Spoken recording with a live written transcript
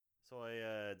So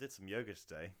I did some yoga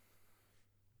today.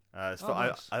 Nice.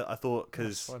 I thought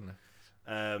That's because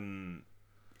fun.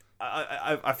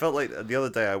 I felt like the other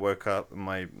day I woke up and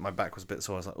my back was a bit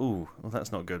sore. I was like, ooh, well,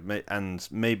 that's not good. And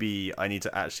maybe I need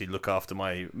to actually look after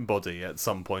my body at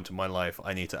some point in my life.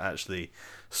 I need to actually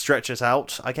stretch it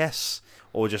out, I guess,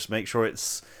 or just make sure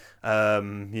it's, Is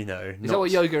that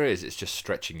what yoga is? It's just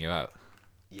stretching you out.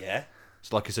 Yeah.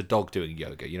 It's like it's a dog doing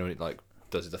yoga. You know, when it like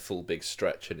does the full big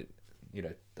stretch and it,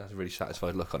 has a really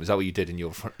satisfied look on. Is that what you did in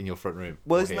your front room?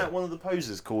 Well, isn't that one of the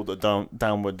poses called a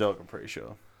downward dog? I'm pretty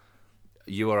sure.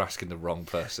 You are asking the wrong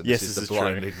person. Yes, this this is the is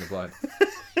blind true. leading the blind.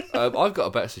 I've got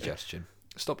a better suggestion.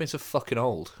 Stop being so fucking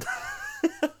old.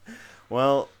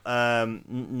 Well,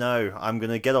 no, I'm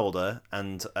gonna get older,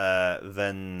 and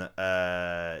then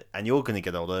you're gonna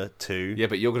get older too. Yeah,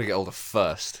 but you're going to get older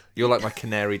first. You're like my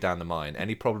canary down the mine.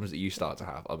 Any problems that you start to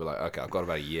have, I'll be like, okay, I've got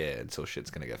about a year until shit's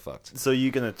going to get fucked. So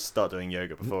you're gonna start doing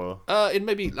yoga before?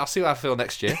 I'll see how I feel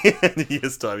next year. In a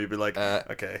year's time, you'll be like,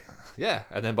 okay. Yeah,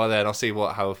 and then by then I'll see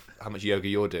how much yoga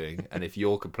you're doing, and if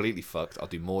you're completely fucked, I'll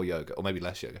do more yoga or maybe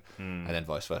less yoga, and then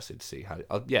vice versa to see how.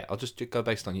 I'll just go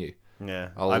based on you. Yeah,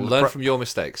 I'll learn from your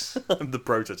mistakes. I'm the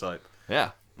prototype.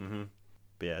 Yeah. Mm-hmm.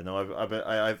 But yeah, no,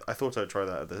 I thought I'd try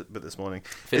that a bit this morning.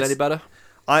 Feel any better?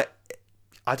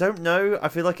 I don't know. I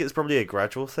feel like it's probably a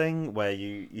gradual thing where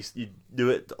you do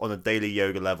it on a daily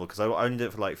yoga level, because I only do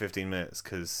it for like 15 minutes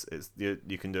because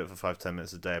you can do it for 5-10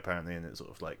 minutes a day apparently, and it's sort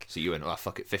of like. So you went,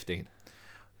 fuck it, 15.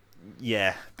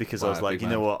 Yeah, because I was like, you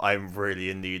know what, I'm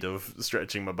really in need of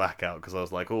stretching my back out, because I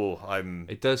was like,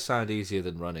 It does sound easier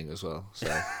than running as well. So.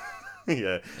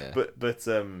 yeah. But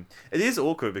it is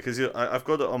awkward because I've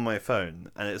got it on my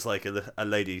phone, and it's like a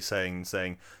lady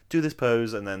saying do this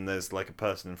pose, and then there's like a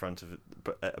person in front of it,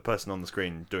 a person on the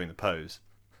screen doing the pose.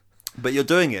 But you're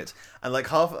doing it, and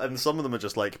like and some of them are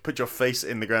just like, put your face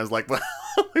in the ground, it's like, well,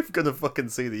 I'm gonna fucking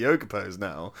see the yoga pose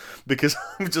now, because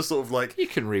I'm just sort of like, you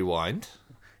can rewind.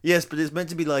 Yes, but it's meant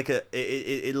to be like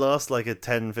it lasts like a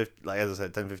 10, 15, like as I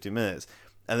said, 10-15 minutes,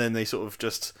 and then they sort of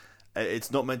just,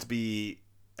 it's not meant to be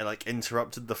like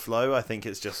interrupted the flow. I think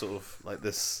it's just sort of like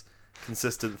this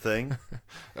consistent thing.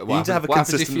 You need to have a consistent flow. What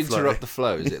happens if you interrupt the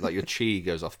flow? Is it like your chi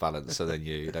goes off balance, so then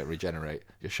you don't regenerate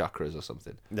your chakras or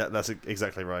something? Yeah, that's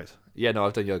exactly right. Yeah, no,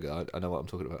 I've done yoga. I know what I'm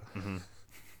talking about. Mm-hmm.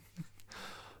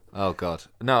 Oh god,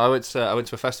 no! I went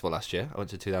to a festival last year. I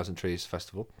went to 2000 Trees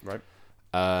Festival. Right.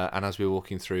 And as we were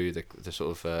walking through the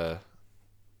sort of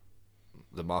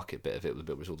the market bit of it, the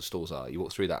bit where all the stalls are, you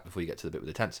walk through that before you get to the bit with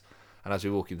the tents. And as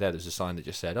we were walking there was a sign that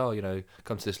just said,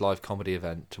 come to this live comedy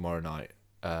event tomorrow night.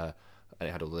 And it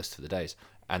had all the list for the days.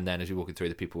 And then as we were walking through,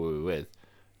 the people we were with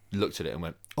looked at it and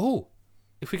went, oh,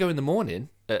 if we go in the morning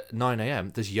at 9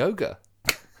 a.m, there's yoga.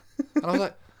 And I was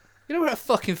like, we're at a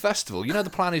fucking festival. The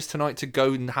plan is tonight to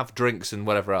go and have drinks and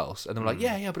whatever else. And they were like,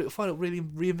 yeah, but it'll really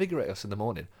reinvigorate us in the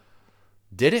morning.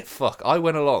 Did it? Fuck. I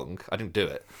went along. I didn't do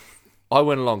it. I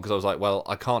went along because I was like, well,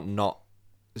 I can't not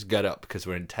just get up because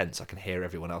we're in tents. I can hear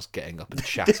everyone else getting up and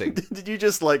chatting. Did you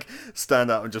just like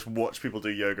stand out and just watch people do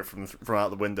yoga from out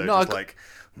the window? No, just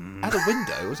out the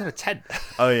window. It was in a tent.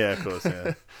 Oh yeah, of course,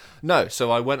 yeah. No, so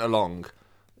I went along,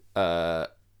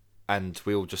 and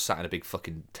we all just sat in a big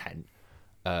fucking tent.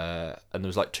 And there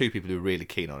was like two people who were really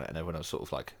keen on it, and everyone else sort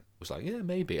of like was like, yeah,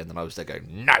 maybe. And then I was there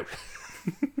going, no.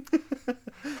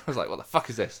 I was like, what the fuck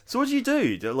is this? So what do you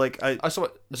do? Like I saw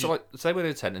it. So they went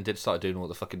in a tent and started doing all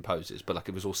the fucking poses, but like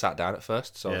it was all sat down at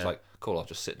first. So I was like, cool, I'll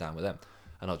just sit down with them.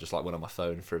 And I just like went on my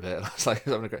phone for a bit. And I was like,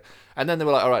 having a great. And then they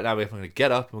were like, all right, now we're going to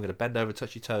get up and we're going to bend over,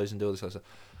 touch your toes, and do all this other stuff.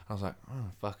 And I was like,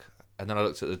 oh fuck. And then I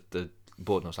looked at the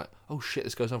board and I was like, oh shit,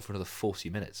 this goes on for another 40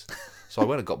 minutes. So I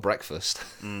went and got breakfast.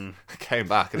 Came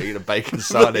back and ate a bacon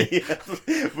sarnie.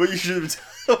 What you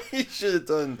should have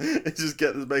done is just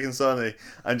get this bacon sarnie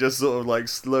and just sort of like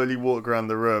slowly walk around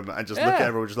the room and just look at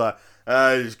everyone just like,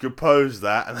 you could pose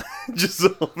that, and just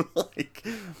sort of like.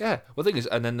 Yeah. Well, the thing is,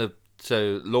 and then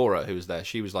so Laura, who was there,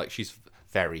 she was like, she's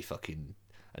very fucking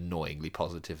annoyingly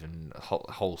positive and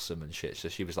wholesome and shit. So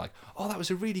she was like, oh, that was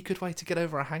a really good way to get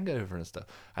over a hangover and stuff.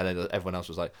 And then everyone else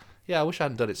was like, yeah, I wish I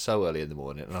hadn't done it so early in the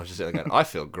morning. And I was just sitting there going, I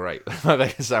feel great. My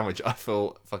bacon sandwich, I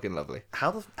feel fucking lovely.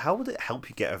 How would it help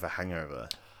you get over a hangover?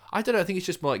 I don't know. I think it's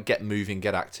just more like get moving,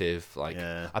 get active. Like,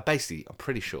 yeah. I'm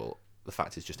pretty sure the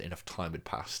fact is just enough time had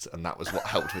passed, and that was what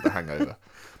helped with the hangover.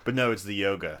 But no, it's the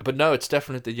yoga. But no, it's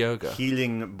definitely the yoga.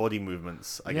 Healing body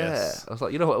movements, I guess. I was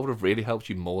like, you know what would have really helped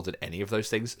you more than any of those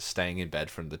things? Staying in bed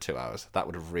for the 2 hours. That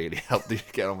would have really helped you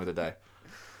get on with the day.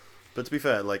 But to be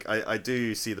fair, like I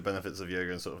do see the benefits of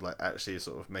yoga and sort of like actually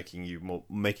sort of making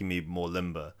me more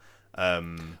limber.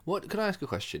 What can I ask a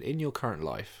question? In your current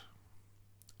life,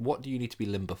 what do you need to be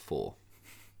limber for?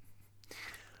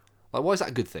 Like, why is that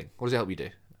a good thing? What does it help you do?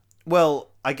 Well,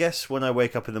 I guess when I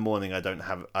wake up in the morning, I don't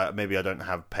have maybe I don't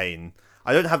have pain.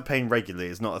 I don't have pain regularly.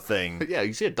 It's not a thing. Yeah,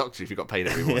 you see a doctor if you've got pain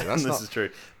every morning. This is true.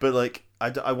 But like,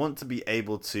 I want to be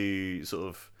able to sort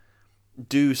of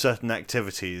do certain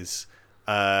activities,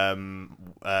 like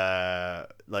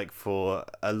for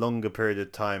a longer period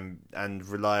of time, and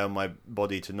rely on my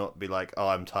body to not be like, oh,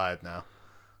 I'm tired now.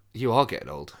 You are getting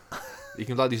old. You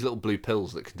can like these little blue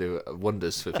pills that can do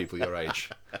wonders for people your age.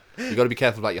 You've got to be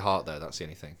careful about your heart, though. That's the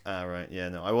only thing. Right. Yeah.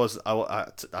 No.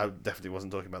 I definitely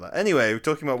wasn't talking about that. Anyway, we're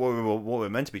talking about what we're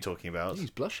meant to be talking about. He's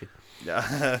blushing.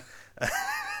 Yeah.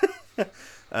 Do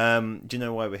you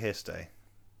know why we're here today?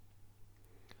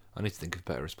 I need to think of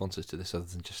better responses to this other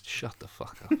than just shut the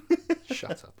fuck up.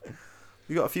 Shut up.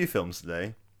 We got a few films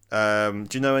today. Do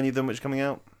you know any of them which are coming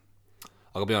out?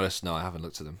 I'll be honest. No, I haven't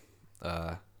looked at them.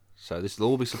 So this will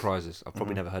all be surprises. I've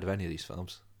probably never heard of any of these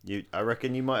films. I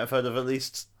reckon you might have heard of at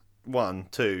least one,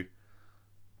 two.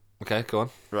 Okay, go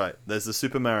on. Right, there's the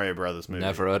Super Mario Brothers movie.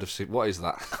 Never heard of What is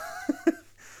that?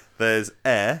 There's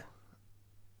Air.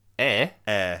 Air?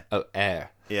 Air. Oh,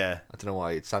 Air. Yeah. I don't know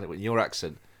why it sounded, in your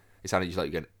accent, it sounded just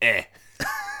like you're going, Air.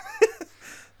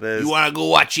 You want to go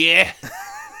watch Air?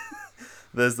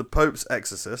 There's the Pope's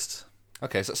Exorcist.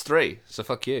 Okay, so that's 3. So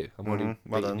fuck you. I'm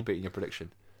already beating your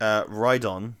prediction. Ride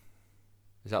On.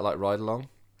 Is that like Ride Along?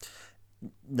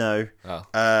 No.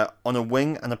 Oh. On a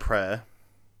Wing and a Prayer.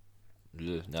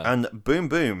 No. And Boom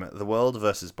Boom, The World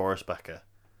versus Boris Becker.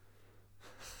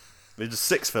 They're just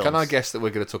 6 films. Can I guess that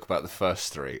we're going to talk about the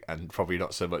first 3 and probably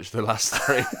not so much the last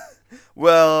 3?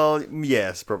 Well,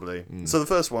 yes, probably. So the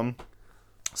first one,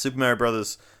 Super Mario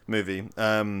Brothers movie.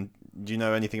 Do you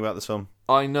know anything about this film?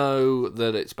 I know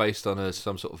that it's based on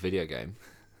some sort of video game,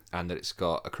 and that it's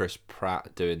got a Chris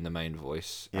Pratt doing the main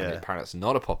voice. Yeah. And apparently it's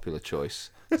not a popular choice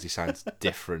because he sounds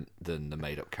different than the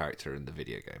made-up character in the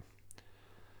video game.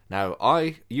 Now,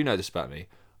 you know this about me.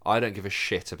 I don't give a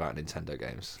shit about Nintendo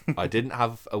games. I didn't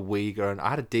have a Wii growing. I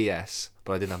had a DS,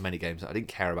 but I didn't have many games. I didn't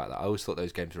care about that. I always thought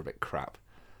those games were a bit crap.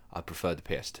 I preferred the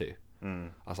PS2. I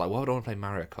was like, why would I want to play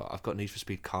Mario Kart? I've got Need for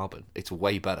Speed Carbon. It's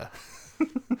way better.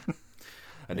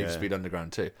 And Need for Speed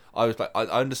Underground too. I was like, I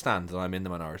understand that I'm in the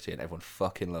minority and everyone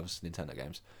fucking loves Nintendo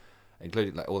games,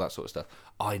 including like all that sort of stuff.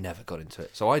 I never got into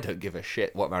it, so I don't give a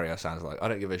shit what Mario sounds like. I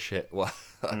don't give a shit what.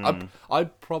 I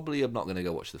probably am not going to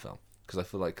go watch the film because I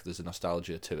feel like there's a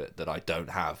nostalgia to it that I don't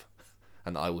have,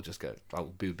 and I will just go. I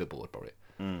will be a bit bored probably.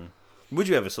 Would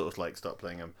you ever sort of like start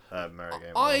playing a Mario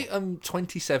game? I am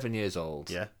 27 years old.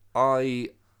 Yeah.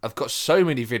 I've got so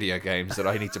many video games that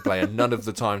I need to play and none of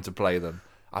the time to play them.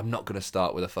 I'm not going to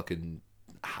start with a fucking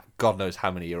God knows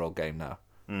how many year old game now.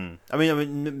 I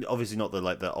mean, obviously not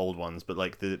the old ones, but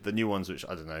like the new ones, which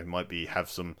I don't know, might have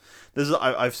some.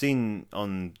 I've seen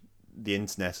on the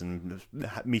internet and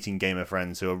meeting gamer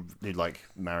friends who like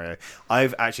Mario.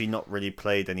 I've actually not really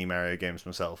played any Mario games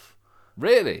myself.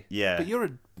 Really? Yeah. But you're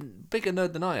a bigger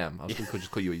nerd than I am. I was going to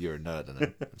just call you're a nerd and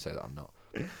then say that I'm not.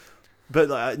 But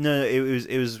like, no,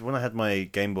 it was when I had my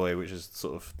Game Boy, which is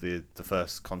sort of the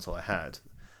first console I had.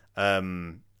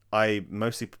 I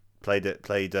mostly played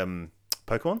Pokemon,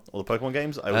 all the Pokemon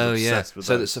games. I was obsessed with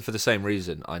those. So for the same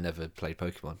reason, I never played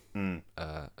Pokemon.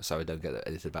 So I don't get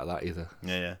anything about that either.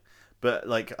 Yeah. But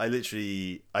like, I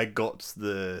got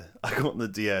the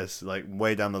DS like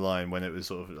way down the line when it was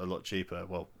sort of a lot cheaper.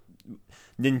 Well,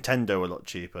 Nintendo a lot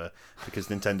cheaper because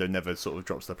Nintendo never sort of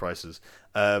drops their prices.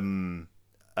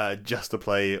 Just to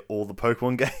play all the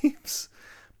Pokemon games,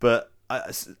 but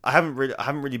I haven't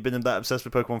really been that obsessed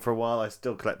with Pokemon for a while. I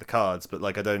still collect the cards, but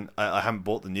like I haven't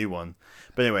bought the new one.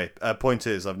 But anyway, point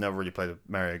is I've never really played a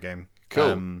Mario game.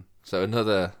 Cool. So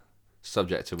another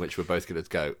subject in which we're both going to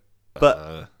go.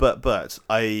 But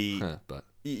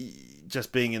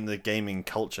just being in the gaming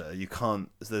culture, you can't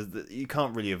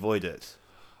really avoid it.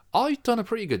 I've done a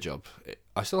pretty good job.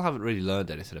 I still haven't really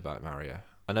learned anything about Mario.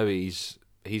 I know he's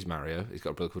Mario. He's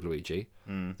got a brother called Luigi.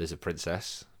 There's a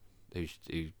princess who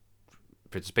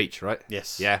Princess Peach, right?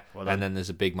 Yes. Yeah. Well and then there's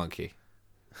a big monkey.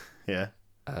 Yeah.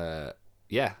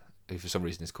 Yeah. Who for some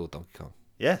reason is called Donkey Kong.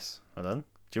 Yes. Well done.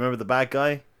 Do you remember the bad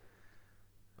guy?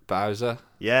 Bowser.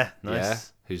 Yeah. Nice. Yeah.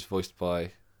 Who's voiced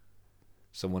by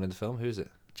someone in the film? Who is it?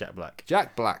 Jack Black.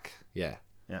 Jack Black. Yeah.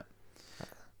 Yeah.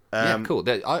 Yeah. Cool.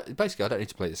 Basically, I don't need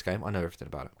to play this game. I know everything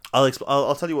about it.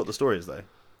 I'll tell you what the story is though.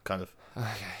 Kind of.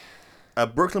 Okay. A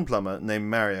Brooklyn plumber named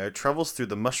Mario travels through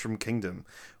the Mushroom Kingdom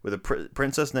with a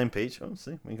princess named Peach. Oh,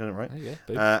 see, we got it right.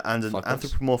 And an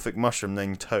anthropomorphic mushroom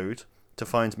named Toad to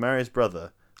find Mario's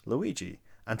brother, Luigi,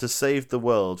 and to save the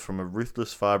world from a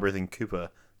ruthless fire-breathing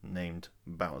Koopa named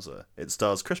Bowser. It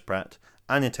stars Chris Pratt,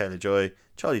 Anya Taylor-Joy,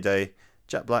 Charlie Day,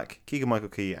 Jack Black, Keegan-Michael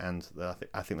Key, and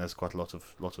I think there's quite a lot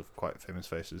of quite famous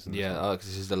faces. In Yeah, because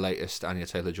this is the latest Anya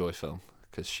Taylor-Joy film,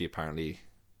 because she apparently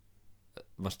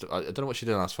must have, I don't know what she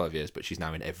did in the last 5 years, but she's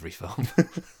now in every film.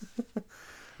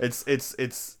 It's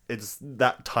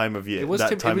that time of year. It was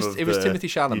Timothy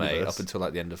Chalamet universe. up until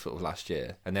like the end of sort of last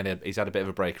year, and then he's had a bit of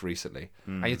a break recently.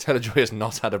 Anya Taylor-Joy has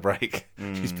not had a break.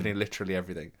 She's been in literally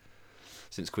everything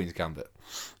since Queen's Gambit.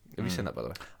 Have you seen that, by the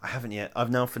way? I haven't yet.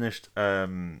 I've now finished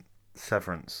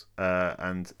Severance,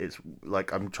 and it's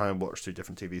like I'm trying to watch 2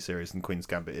 different TV series, and Queen's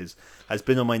Gambit has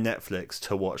been on my Netflix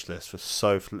to watch list for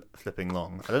so flipping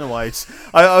long. I don't know why.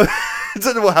 I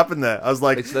don't know what happened there. I was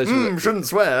like, shouldn't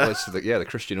swear. Well, the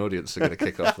Christian audience are going to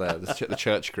kick off there. The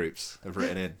church groups have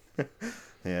written in.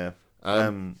 Yeah.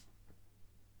 But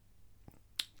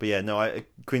yeah, no.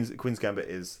 Queen's Gambit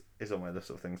is on my list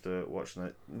of things to watch, and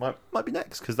it might be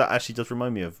next, because that actually does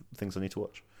remind me of things I need to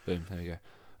watch. Boom. There you go.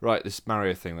 Right, this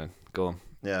Mario thing then. Go on.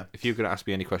 Yeah. If you're going to ask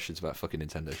me any questions about fucking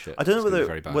Nintendo shit, I don't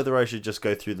know whether I should just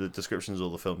go through the descriptions of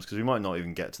all the films, because we might not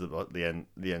even get to the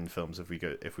end films if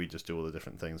we just do all the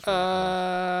different things.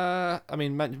 I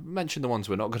mean, mention the ones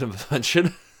we're not going to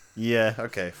mention. Yeah.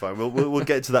 Okay. Fine. We'll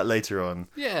get to that later on.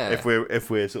 Yeah. If we're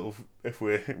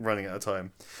running out of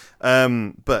time.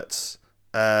 But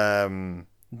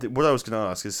what I was going to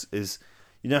ask is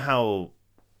you know how.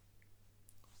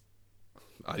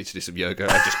 I need to do some yoga.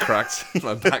 I just cracked.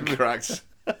 My back cracked.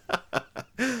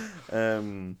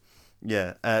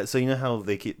 Yeah. So you know how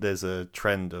there's a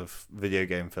trend of video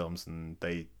game films, and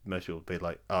most people be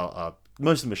like,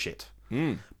 most of them are shit.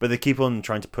 But they keep on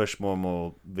trying to push more and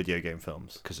more video game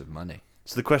films because of money.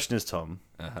 So the question is, Tom,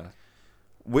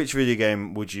 which video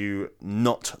game would you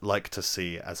not like to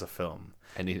see as a film?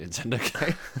 Any Nintendo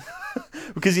game.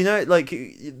 Because like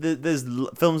there's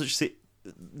films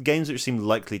games which seem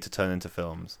likely to turn into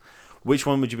films. Which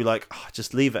one would you be like,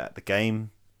 just leave it at the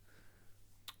game?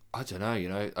 I don't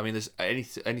know. I mean, there's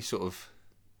any sort of.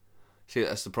 See,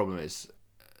 that's the problem. Is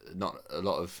not a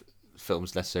lot of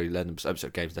films necessarily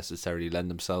games necessarily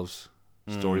lend themselves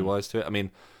story wise to it. I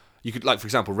mean, you could, like, for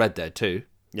example, Red Dead 2.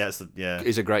 Yeah,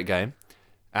 is a great game,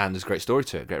 and there's a great story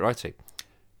to it, great writing.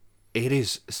 It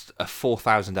is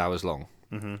 4,000 hours long,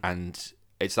 and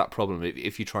it's that problem.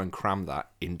 If you try and cram that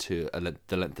into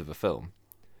the length of a film,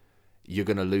 you're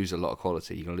going to lose a lot of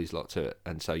quality. You're going to lose a lot to it,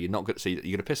 and so you're not going to see. You're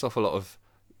going to piss off a lot of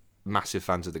massive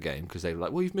fans of the game, because they're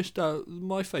like, well, you've missed out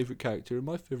my favourite character and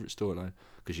my favourite storyline,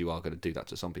 because you are going to do that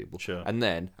to some people. Sure. And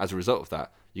then, as a result of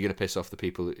that, you're going to piss off the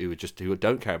people who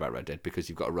don't care about Red Dead, because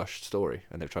you've got a rushed story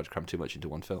and they've tried to cram too much into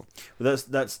one film. Well,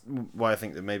 that's why I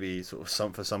think that maybe sort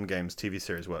of for some games TV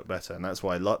series work better, and that's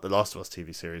why the Last of Us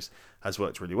TV series has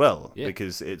worked really well,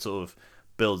 because it sort of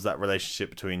builds that relationship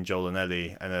between Joel and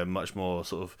Ellie, and a much more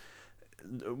sort of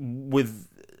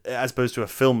as opposed to a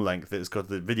film length that's got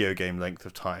the video game length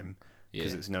of time.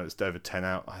 Because it's over 10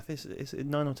 out. I think it's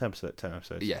 9 or 10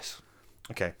 episodes. Yes.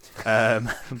 Okay.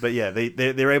 But yeah,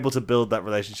 they're able to build that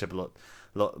relationship a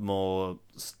lot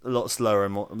slower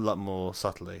and a lot more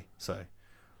subtly. So,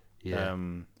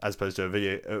 as opposed to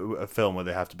a film where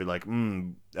they have to be like,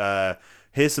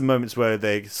 here's some moments where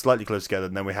they're slightly close together,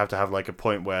 and then we have to have like a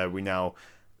point where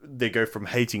they go from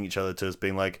hating each other to us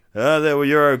being like,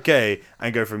 you're okay,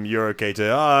 and go from you're okay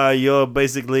to you're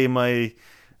basically my.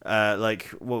 Like,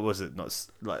 what was it? Not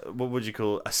like, what would you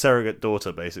call a surrogate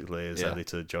daughter? Basically, is Ellie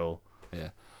to Joel. Yeah,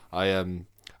 a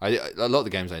lot of the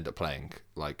games I end up playing,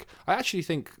 like, I actually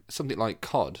think something like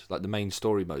COD, like the main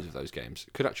story modes of those games,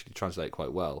 could actually translate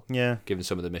quite well. Yeah, given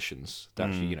some of the missions, they're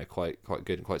actually quite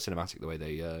good and quite cinematic the way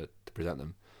they present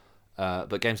them.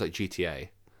 But games like GTA,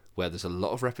 where there's a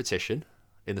lot of repetition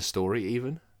in the story,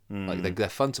 even like they're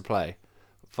fun to play.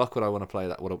 Fuck, would I want to play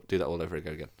that? Would I do that all over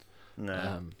again?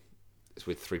 No. It's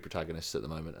with 3 protagonists at the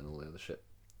moment and all the other shit.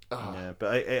 Yeah,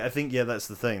 but I think that's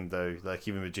the thing though. Like,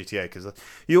 even with GTA, because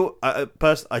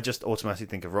I just automatically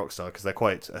think of Rockstar, because they're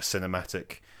quite a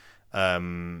cinematic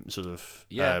sort of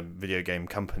video game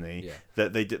company.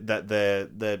 That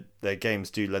their games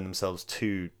do lend themselves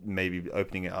to maybe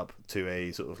opening it up to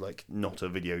a sort of like not a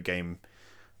video game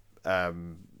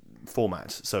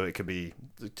format, so it could be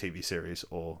a TV series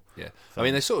or film. I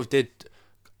mean, they sort of did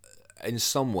in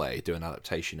some way do an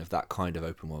adaptation of that kind of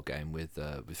open world game with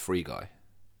Free Guy.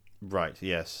 Right,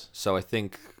 yes. So I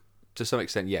think to some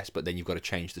extent yes, but then you've got to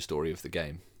change the story of the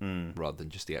game rather than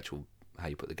just the actual how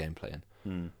you put the gameplay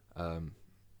in.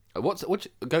 What's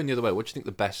going the other way, what do you think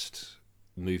the best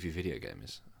movie video game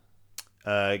is?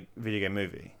 Video game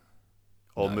movie?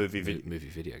 Or movie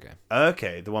video game.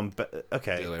 Okay, the one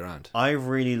okay. The other way around. I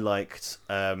really liked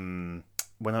when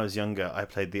I was younger, I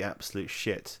played the absolute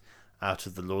shit out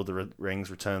of the Lord of the Rings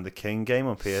Return of the King game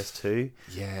on PS2.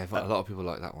 Yeah, a lot of people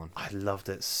like that one. I loved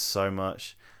it so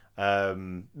much.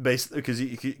 Basically,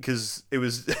 because it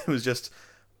was it was just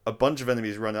a bunch of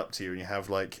enemies run up to you, and you have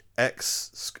like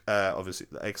X, obviously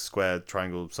the X squared,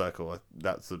 triangle, circle.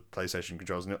 That's the PlayStation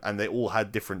controls, and they all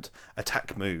had different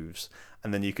attack moves.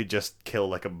 And then you could just kill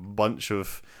like a bunch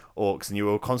of orcs, and you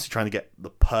were constantly trying to get the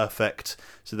perfect.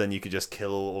 So then you could just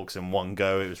kill all orcs in one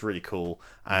go. It was really cool,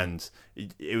 and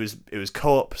it was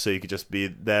co-op, so you could just be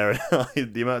there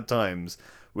the amount of times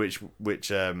which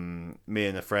me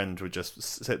and a friend would just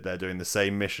sit there doing the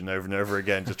same mission over and over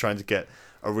again, just trying to get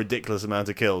a ridiculous amount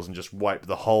of kills and just wipe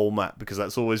the whole map, because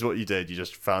that's always what you did. You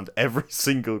just found every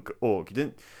single orc. You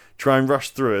didn't try and rush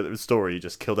through it. The story, you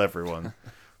just killed everyone.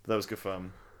 But that was good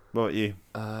fun. What about you?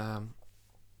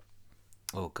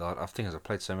 Oh god, I think I've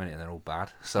played so many and they're all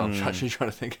bad. So I'm actually trying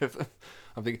to think of them.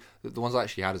 I think the ones I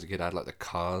actually had as a kid, I had like the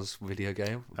Cars video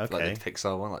game, like the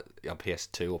Pixar one, like on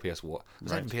PS2 or PS1. Was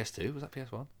that even PS2? Was that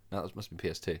PS1? No, that must be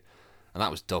PS2. And that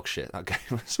was dog shit. That game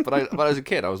was. But as a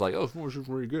kid, I was like, oh, this is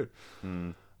really good.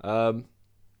 I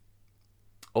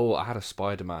had a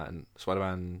Spider-Man.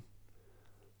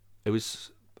 It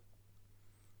was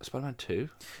Spider-Man 2,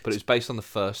 but it was based on the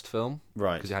first film,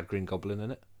 right? Because it had Green Goblin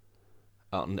in it.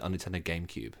 On Nintendo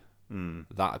GameCube.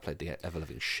 That I played the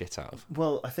ever-living shit out of.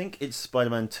 Well, I think it's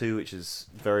Spider-Man 2, which is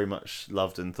very much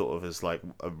loved and thought of as like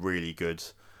a really good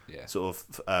sort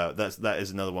of. That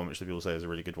is another one which the people say is a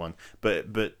really good one. But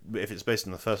if it's based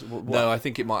on the first, no, I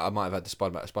think I might have had the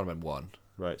Spider-Man 1.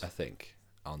 Right. I think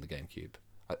on the GameCube.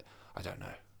 I don't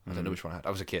know. I don't know which one I had. I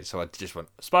was a kid, so I just went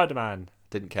Spider-Man.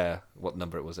 Didn't care what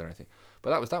number it was or anything.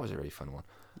 But that was a really fun one.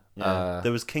 Yeah.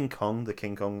 There was King Kong. The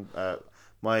King Kong.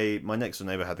 My next door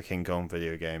neighbor had the King Kong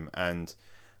video game, and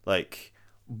like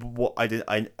what I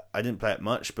didn't play it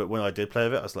much, but when I did play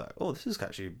it, I was like, oh, this is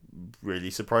actually really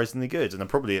surprisingly good, and I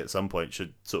probably at some point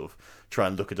should sort of try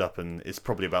and look it up, and it's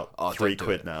probably about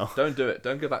 £3 now. Don't do it.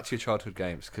 Don't go back to your childhood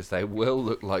games, because they will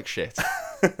look like shit.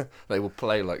 They will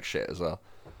play like shit as well.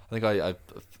 I think I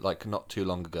like not too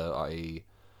long ago, it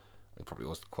probably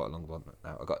was quite a long one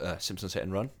now, I got Simpsons Hit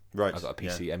and Run. Right. I got a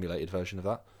PC emulated version of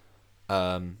that.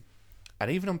 And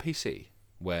even on PC,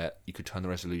 where you could turn the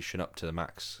resolution up to the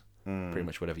max, pretty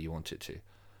much whatever you want it to,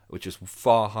 which is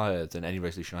far higher than any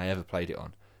resolution I ever played it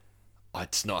on.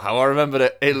 It's not how I remembered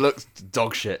it. It looked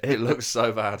dog shit. It looked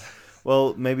so bad.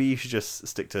 Well, maybe you should just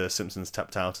stick to Simpsons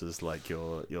Tapped Out as like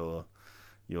your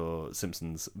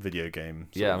Simpsons video game.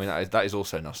 Yeah, I mean that is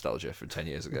also nostalgia from 10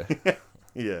 years ago.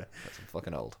 Yeah, that's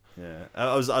fucking old. Yeah,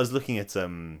 I was looking at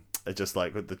just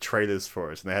like with the trailers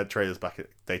for it, and they had trailers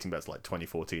dating back to like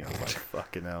 2014. I was like,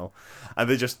 fucking hell, and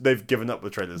they've given up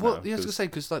with trailers now. Well, yeah, I was gonna say,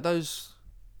 because like those,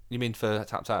 you mean for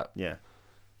Tapped Out? Yeah,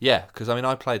 because I mean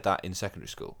I played that in secondary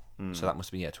school, so that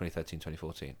must have been 2013,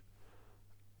 2014.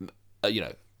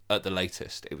 At the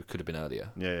latest, it could have been earlier.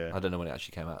 Yeah. I don't know when it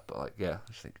actually came out, but like, I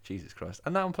just think, Jesus Christ,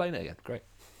 and now I'm playing it again. Great.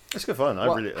 It's good fun.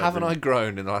 Haven't I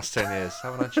grown in the last 10 years?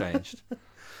 Haven't I changed? I'm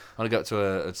going to go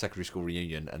to a secondary school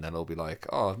reunion, and then I'll be like,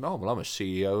 oh, no, well, I'm a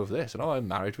CEO of this, and I'm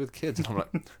married with kids. And I'm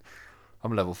like,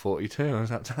 I'm level 42.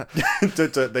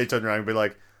 They turn around and be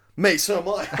like, mate, so am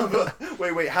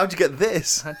I. Wait, how'd you get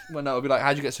this? It'll be like,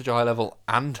 how'd you get such a high level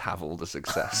and have all the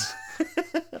success?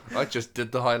 I just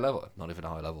did the high level. Not even a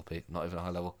high level, Pete. Not even a high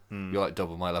level. You're like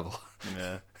double my level.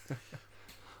 Yeah.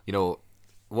 You know,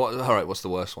 what? All right, what's the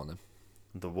worst one then?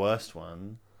 The worst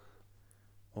one?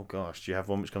 Oh gosh, do you have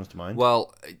one which comes to mind?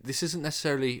 Well, this isn't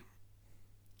necessarily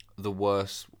the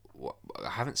worst. I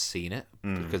haven't seen it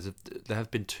because there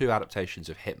have been 2 adaptations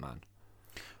of Hitman.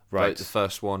 Right. Both the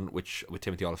first one, which with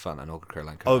Timothy Olyphant and Olga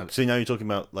Kurylenko. Oh, so now you're talking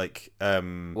about like.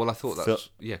 Well, I thought that was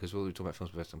because we were talking about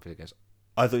films based on video games.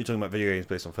 I thought you were talking about video games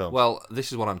based on film. Well,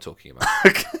 this is what I'm talking about.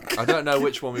 I don't know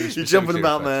which one we were. You're jumping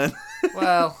about, man.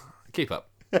 Well, keep up.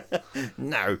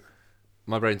 No.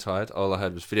 My brain's tired. All I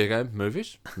heard was video games.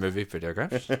 Video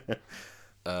games.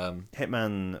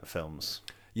 Hitman films.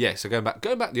 Yeah, so going back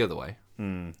the other way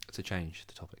to change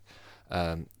the topic.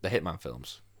 The Hitman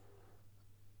films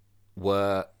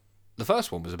were, the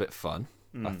first one was a bit fun,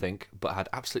 I think, but had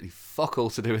absolutely fuck all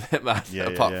to do with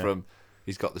Hitman apart from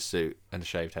he's got the suit and a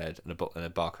shaved head and a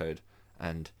barcode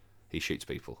and he shoots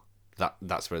people.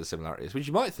 That's where the similarity is. Which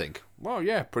you might think, well,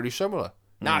 yeah, pretty similar.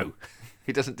 No,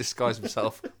 he doesn't disguise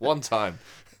himself one time.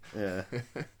 Yeah.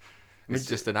 It's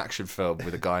just an action film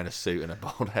with a guy in a suit and a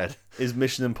bald head. Is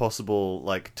Mission Impossible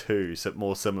like 2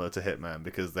 more similar to Hitman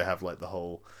because they have like the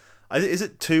whole? Is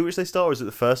it 2 which they start, or is it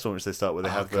the first one which they start where they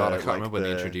have? God, I can't remember when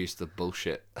they introduced the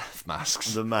bullshit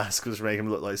masks. The masks which make him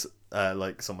look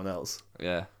like someone else.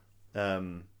 Yeah.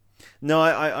 No,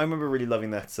 I remember really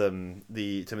loving that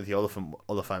the Timothy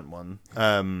Oliphant one.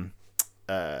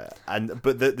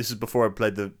 This is before I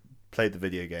played the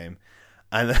video game,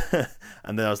 and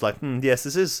and then I was like, yes,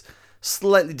 this is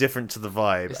slightly different to the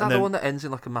vibe. Is that the one that ends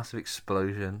in like a massive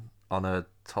explosion on a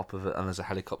top of it, and there's a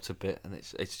helicopter bit, and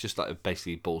it's just like a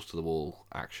basically balls to the wall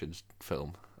action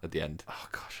film at the end? Oh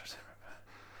gosh, I don't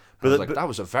remember. But that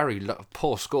was a very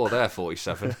poor score there,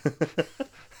 47.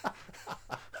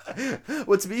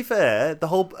 Well, to be fair, the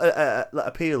whole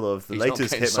appeal of the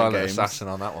latest Hitman games, assassin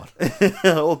on that one.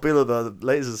 The whole appeal of the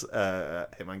latest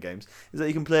Hitman games is that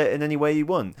you can play it in any way you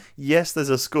want. Yes, there's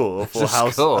a score for how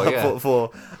silent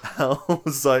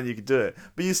you can do it,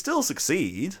 but you still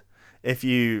succeed if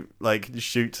you like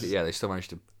shoot. But yeah, they still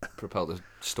managed to propel the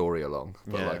story along,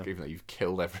 but like even though you've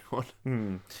killed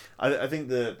everyone. I think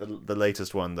the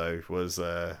latest one though was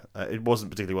it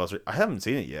wasn't particularly well. I haven't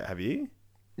seen it yet. Have you?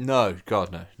 No,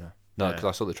 God, no, because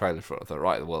I saw the trailer for it. I thought,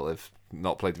 right, well, they've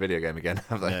not played the video game again,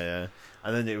 have they? Yeah.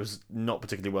 And then it was not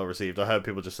particularly well received. I heard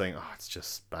people just saying, "Oh, it's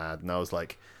just bad," and I was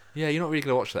like, "Yeah, you're not really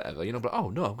going to watch that ever. You're not like, oh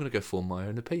no, I'm going to go form my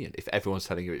own opinion." If everyone's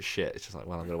telling you it's shit, it's just like,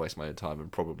 well, I'm going to waste my own time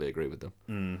and probably agree with them.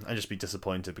 And just be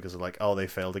disappointed because of like, oh, they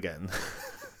failed again.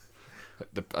 I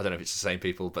don't know if it's the same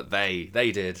people, but they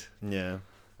did. Yeah.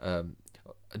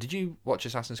 Did you watch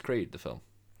Assassin's Creed, the film?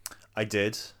 I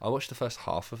did. I watched the first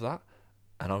half of that,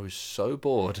 and I was so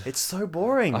bored. It's so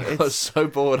boring. I was so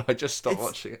bored, I just stopped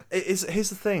watching it. Here's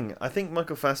the thing. I think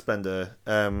Michael Fassbender,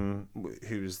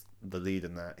 who's the lead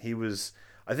in that,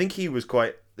 I think he was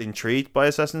quite intrigued by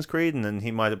Assassin's Creed, and then he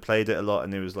might have played it a lot,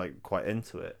 and he was like quite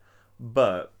into it.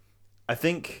 But I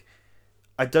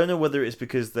don't know whether it's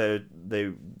because they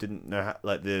didn't know how,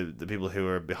 like the people who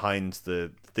were behind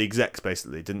the execs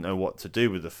basically didn't know what to do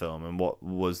with the film and what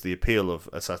was the appeal of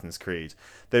Assassin's Creed.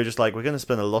 They were just like, we're going to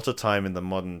spend a lot of time in the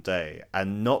modern day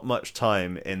and not much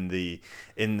time in the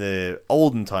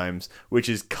olden times, which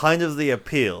is kind of the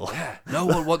appeal. Yeah, no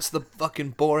one wants the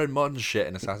fucking boring modern shit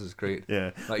in Assassin's Creed.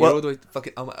 Yeah, like you're all the way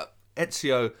fucking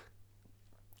Ezio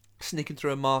sneaking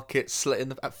through a market,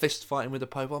 slitting fist fighting with the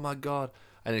Pope. Oh my god.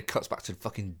 And it cuts back to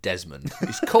fucking Desmond.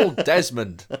 He's called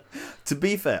Desmond. To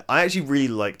be fair, I actually really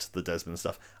liked the Desmond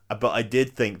stuff, but I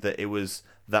did think that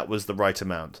that was the right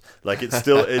amount. Like it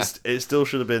still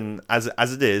should have been as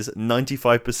it is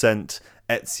 95%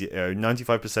 Ezio,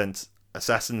 95%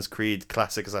 Assassin's Creed,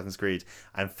 classic Assassin's Creed,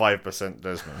 and 5%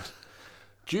 Desmond.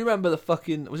 Do you remember the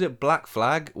fucking, was it Black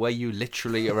Flag, where you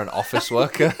literally are an office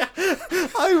worker?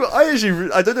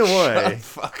 I don't know why. Shut the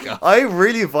fuck up. I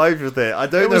really vibed with it. I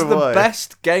don't know why. It was the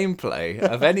best gameplay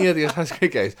of any of the Assassin's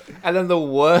Creed games, and then the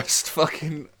worst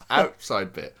fucking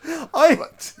outside bit. You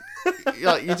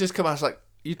just come out, it's like,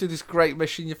 you do this great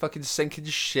mission, you're fucking sinking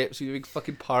ships, you're doing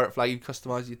fucking pirate flag, you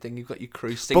customise your thing, you've got your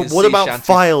crew singing. But what about shanties.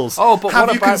 files? Oh, but have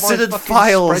what you about considered my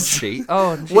files? Spreadsheet?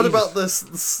 Oh, Jesus. What about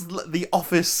the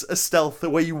office stealth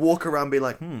where you walk around being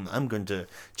like, I'm going to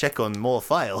check on more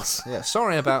files. Yeah,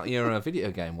 sorry about your video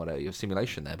game, whatever, your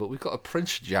simulation there, but we've got a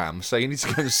print jam, so you need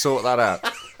to go and sort that out.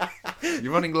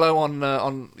 You're running low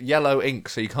on yellow ink,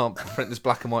 so you can't print this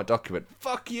black and white document.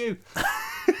 Fuck you.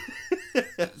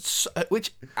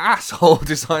 Which asshole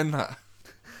designed that?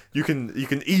 You can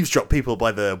eavesdrop people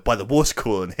by the water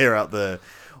cooler and hear out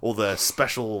all the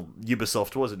special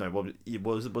Ubisoft. What was it? No, what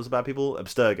was it about people?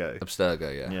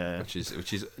 Abstergo, yeah.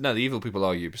 Which is no, the evil people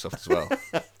are Ubisoft as well.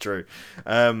 True.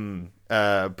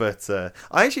 But I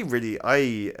actually really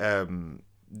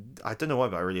I don't know why,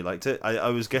 but I really liked it. I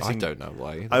was getting. I don't know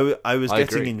why. I was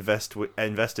getting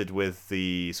invested with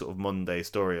the sort of modern day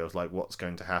story of like what's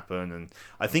going to happen, and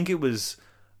I think it was.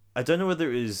 I don't know whether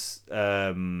it was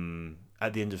at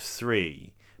the end of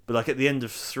 3, but like at the end of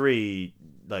 3,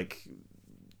 like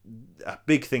a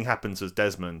big thing happens with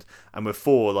Desmond, and with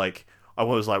 4, like I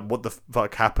was like, what the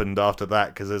fuck happened after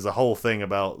that? Because there's a whole thing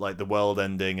about like the world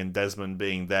ending and Desmond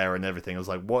being there and everything. I was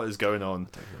like, what is going on?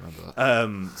 I don't remember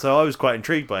that. So I was quite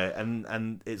intrigued by it,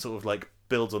 and it sort of like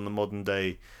builds on the modern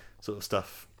day sort of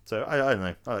stuff. So I don't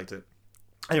know, I liked it.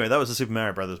 Anyway, that was the Super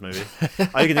Mario Brothers movie.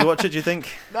 Are you going to watch it, do you think?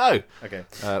 No. Okay.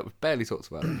 We barely talked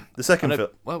about it. The second film.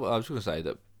 Well, I was going to say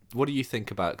that. What do you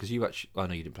think about? Because you actually, I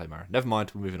know you didn't play Mario. Never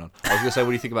mind. We're moving on. I was going to say, what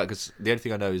do you think about? Because the only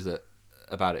thing I know is that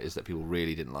about it is that people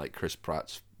really didn't like Chris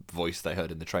Pratt's voice they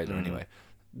heard in the trailer. Anyway,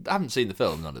 I haven't seen the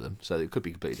film, none of them, so it could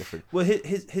be completely different. Well,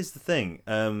 here's the thing.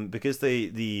 Because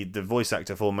the voice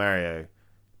actor for Mario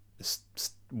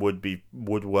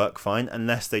would work fine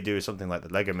unless they do something like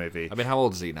the Lego Movie. I mean, how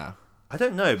old is he now? I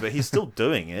don't know, but he's still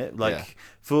doing it. Like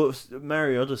for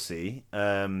Mario Odyssey,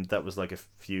 that was like a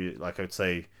few, like I'd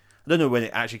say, I don't know when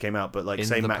it actually came out, but like in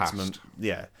say the maximum,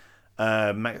 past.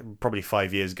 probably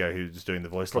 5 years ago. He was doing the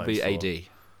voice lines. Probably AD.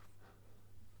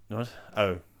 What?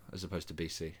 Oh, as opposed to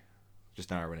BC. Just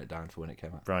narrowing it down for when it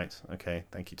came out. right. Okay.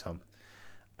 Thank you, Tom.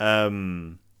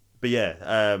 But yeah.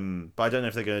 But I don't know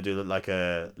if they're going to do like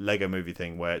a Lego movie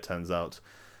thing where it turns out,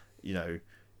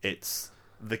 it's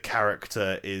the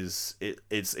character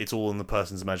it's all in the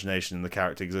person's imagination, and the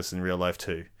character exists in real life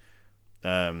too.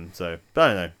 So, but I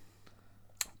don't know.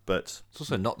 But It's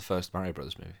also not the first Mario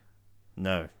Brothers movie.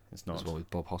 no, it's not. There's one with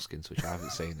Bob Hoskins, which I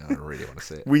haven't seen, and I really want to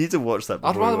see it. We need to watch that.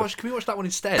 I'd rather watch. Can we watch that one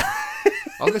instead?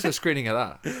 I'll go to a screening of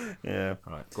that. Yeah.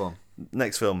 All right, go on.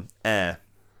 Next film, Air.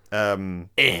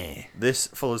 Eh. This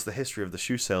follows the history of the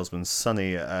shoe salesman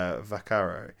Sonny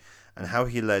Vaccaro and how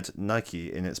he led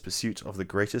Nike in its pursuit of the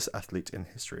greatest athlete in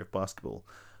history of basketball,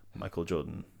 Michael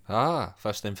Jordan.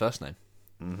 First name, first name.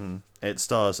 Mm-hmm. It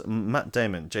stars Matt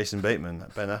Damon, Jason Bateman,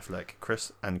 Ben Affleck,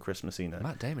 Chris Messina.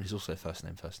 Matt Damon is also first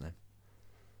name, first name.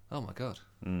 Oh my god.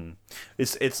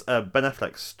 It's Ben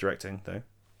Affleck's directing though.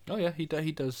 Oh yeah, he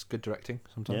does good directing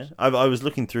sometimes. Yeah, I was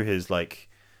looking through his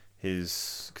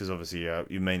because obviously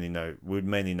we mainly know Ben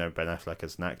Affleck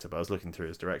as an actor, but I was looking through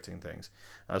his directing things.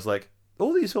 I was like,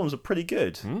 all these films are pretty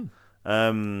good.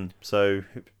 So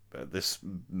this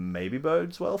maybe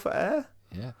bodes well for Air.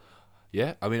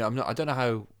 Yeah. I mean, I don't know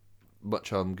how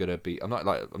much I'm gonna be. I'm not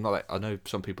like. I know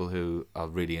some people who are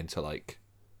really into like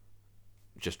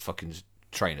just fucking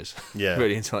trainers. Yeah.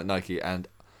 Really into like Nike and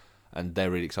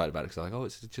they're really excited about it because they're like, oh,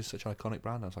 it's just such an iconic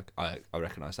brand. I was like, I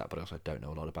recognise that, but I also don't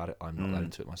know a lot about it. I'm not that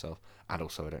into it myself, and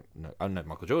also I know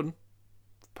Michael Jordan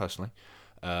personally,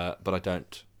 but I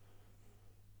don't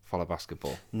follow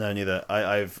basketball. No, neither.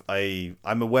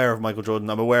 I'm aware of Michael Jordan.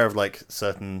 I'm aware of like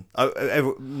certain.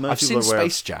 I've seen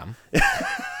Space Jam.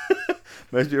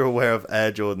 Most people are aware of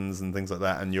Air Jordans and things like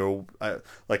that, and you're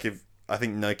like, if I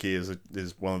think Nike is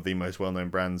one of the most well-known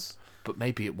brands. But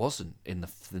maybe it wasn't in the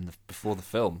before the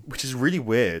film, which is really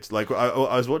weird. Like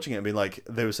I was watching it and being like,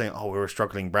 they were saying, "Oh, we're a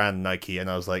struggling brand, Nike," and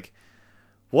I was like,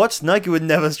 "What? Nike were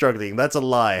never struggling. That's a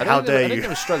lie. How dare you?" I think they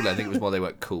were struggling. I think it was more they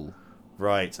weren't cool.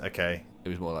 Right. Okay. It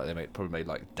was more like they probably made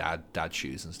like dad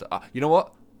shoes and stuff. You know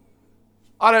what?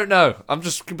 I don't know. I'm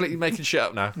just completely making shit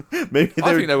up now. Maybe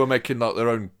I think they were making like their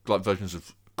own like versions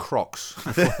of Crocs.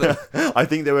 I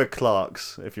think they were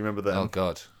Clarks, if you remember them. Oh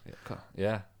God.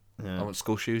 Yeah. I want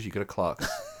school shoes. You go to Clark's.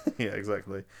 Yeah,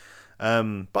 exactly. But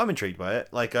I'm intrigued by it.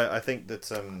 Like, I think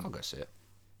that I'll go see it.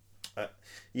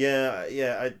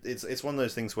 It's one of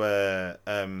those things where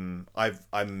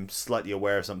I'm slightly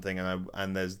aware of something,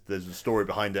 and there's a story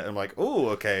behind it. And I'm like, oh,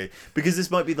 okay, because this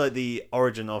might be like the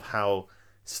origin of how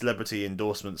celebrity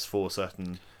endorsements for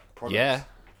certain products. Yeah.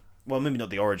 Well, maybe not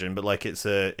the origin, but like it was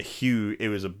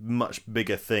a much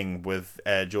bigger thing with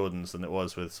Air Jordans than it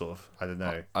was with sort of, I don't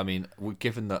know. I mean,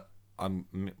 given that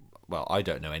I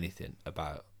don't know anything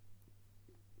about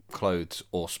clothes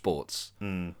or sports.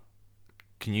 Can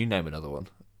you name another one?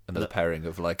 Another pairing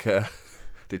of like,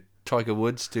 did Tiger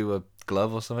Woods do a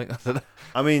glove or something? I don't know.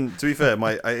 I mean, to be fair,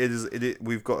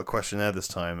 we've got a questionnaire this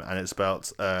time, and it's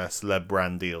about celeb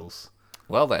brand deals.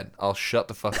 Well then, I'll shut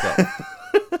the fuck up.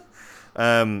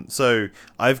 So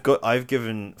I've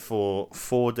given for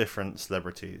 4 different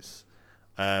celebrities,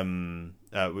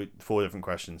 with 4 different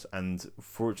questions, and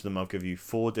for each of them I'll give you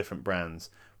 4 different brands,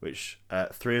 which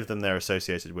 3 of them they're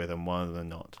associated with, and 1 of them they're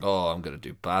not. Oh, I'm gonna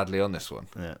do badly on this one.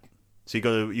 Yeah. So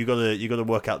you gotta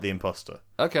work out the imposter.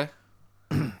 Okay.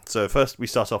 So first we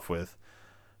start off with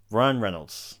Ryan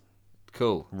Reynolds.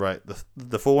 Cool. Right.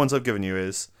 The 4 ones I've given you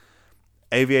is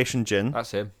Aviation Gin.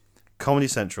 That's him. Comedy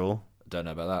Central. Don't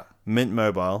know about that. Mint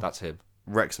Mobile. That's him.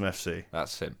 Wrexham FC.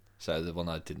 That's him. So the one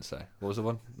I didn't say. What was the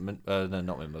one? No,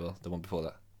 not Mint Mobile. The one before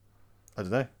that. I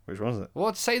don't know. Which one was it?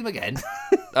 What? Say them again.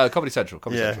 Comedy Central.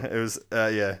 Central. It was.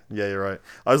 Yeah, you're right.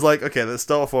 I was like, okay, let's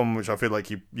start off one which I feel like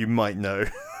you might know.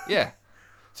 Yeah.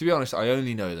 To be honest, I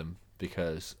only know them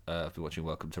because I've been watching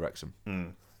Welcome to Wrexham.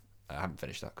 I haven't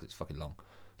finished that because it's fucking long.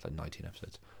 It's like 19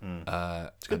 episodes.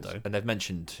 It's good though. And they've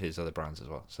mentioned his other brands as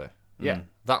well. So yeah,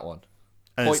 that one.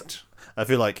 And Point. I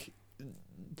feel like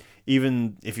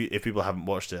even if people haven't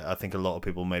watched it, I think a lot of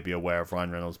people may be aware of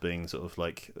Ryan Reynolds being sort of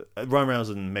like Ryan Reynolds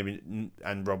and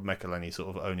Rob McElhenney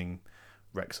sort of owning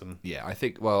Wrexham. Yeah, I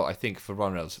think for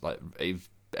Ryan Reynolds, like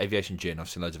Aviation Gin, I've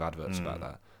seen loads of adverts about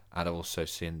that, and I've also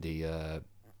seen the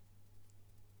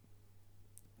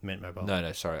Mint Mobile. No,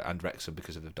 sorry, and Wrexham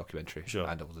because of the documentary, sure,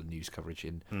 and all the news coverage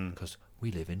because we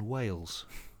live in Wales.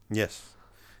 Yes,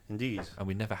 indeed, and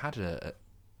we never had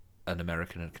an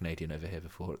American and Canadian over here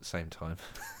before at the same time.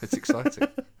 It's exciting.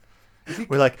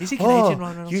 We're like, is he Canadian,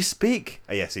 Ryan Reynolds? You speak.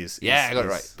 Yes, he's. Yeah, I got it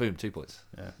right. Boom, 2 points.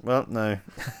 Yeah. Well, no.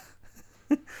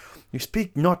 You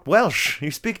speak not Welsh. You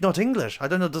speak not English. I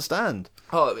don't understand.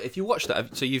 Oh, if you watch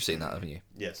that, so you've seen that, haven't you?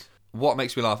 Yes. what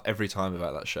makes me laugh every time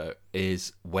about that show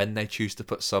is when they choose to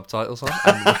put subtitles on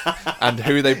and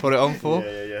who they put it on for.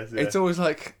 Yeah. It's always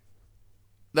like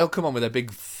they'll come on with their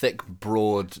big, thick,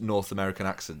 broad North American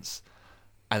accents,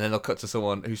 and then they'll cut to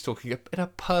someone who's talking in a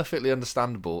perfectly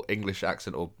understandable English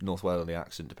accent or North Wales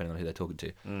accent, depending on who they're talking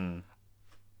to.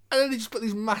 And then they just put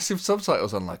these massive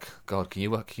subtitles on. Like, God, can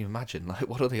you imagine? Like,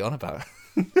 what are they on about?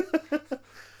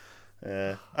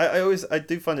 Yeah, I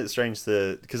do find it strange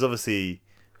because obviously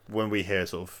when we hear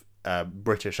sort of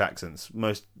British accents,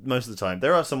 most of the time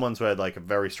there are some ones where like a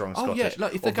very strong Scottish,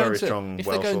 like if or they're very going strong to,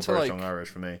 Welsh, or very like, strong Irish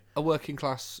for me. A working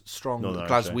class, strong Northern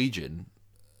Glaswegian,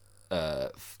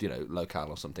 locale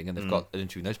or something, and they've got an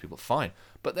interview with those people. Fine,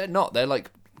 but they're not. They're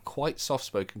like quite soft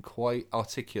spoken, quite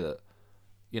articulate.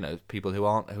 People who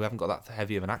haven't got that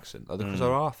heavy of an accent. Because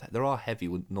there are heavy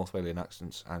North Walian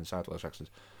accents and South Welsh accents,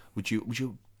 which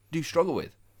you do struggle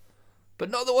with. But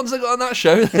not the ones that got on that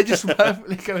show. They're just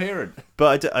perfectly coherent.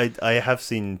 But I have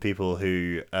seen people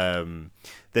who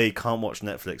they can't watch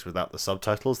Netflix without the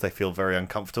subtitles. They feel very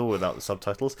uncomfortable without the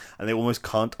subtitles, and they almost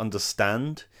can't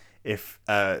understand if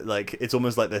like it's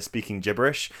almost like they're speaking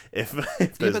gibberish. If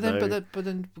there's but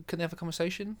then can they have a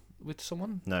conversation with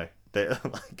someone? No, they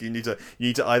like you need to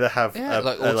either have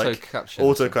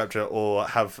auto capture or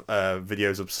have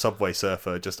videos of Subway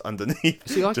Surfer just underneath,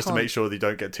 just to make sure that you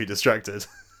don't get too distracted.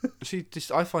 See,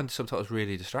 I find subtitles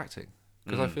really distracting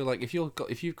because I feel like if you've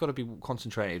got to be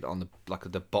concentrated on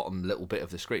the bottom little bit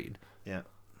of the screen,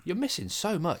 you're missing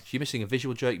so much. You're missing a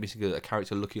visual joke. You're missing a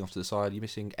character looking off to the side. You're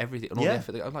missing everything and all the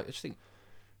effort. I just think,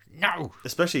 no,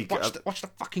 especially watch the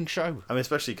fucking show. I mean,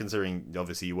 especially considering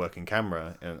obviously you work in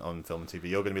camera on film and TV,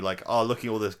 you're going to be like, oh,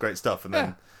 looking at all this great stuff, and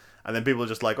then people are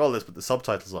just like, oh, let's put the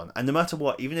subtitles on. And no matter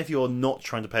what, even if you're not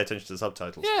trying to pay attention to the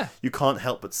subtitles, you can't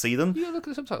help but see them. You gotta look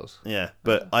at the subtitles. Yeah,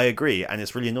 but I agree, and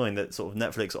it's really annoying that sort of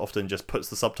Netflix often just puts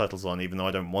the subtitles on, even though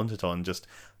I don't want it on.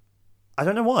 I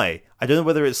don't know why. I don't know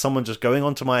whether it's someone just going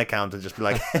onto my account and just be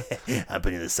like, I'm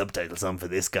putting the subtitles on for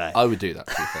this guy. I would do that,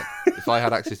 to be fair. If I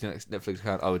had access to a Netflix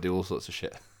account, I would do all sorts of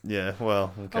shit. Yeah,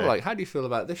 well, okay. I'm like, how do you feel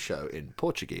about this show in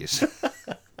Portuguese?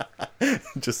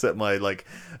 Just set my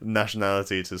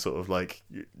nationality to sort of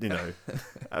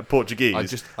Portuguese. I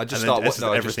just start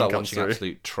watching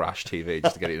absolute trash TV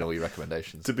just to get it in all your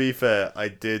recommendations. To be fair, I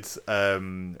did. It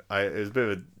was a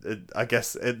bit of I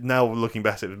guess now looking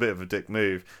back, it was a bit of a dick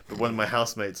move. But one of my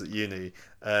housemates at uni,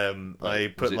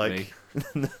 I put like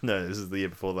no, this is the year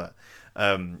before that.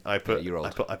 I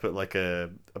put like a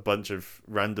bunch of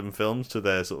random films to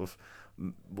their sort of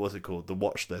what's it called, the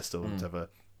watch list or whatever.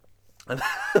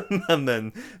 And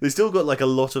then they still got like a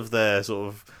lot of their sort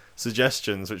of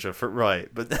suggestions which are right,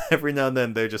 but every now and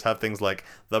then they just have things like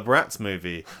the Bratz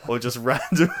movie or just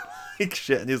random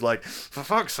shit, and he's like, for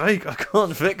fuck's sake, I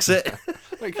can't fix it.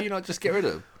 Wait, can you not just get rid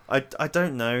of them? I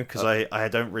don't know, because I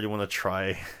don't really want to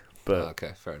try, but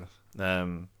okay, fair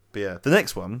enough. But yeah, the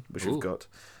next one which we've got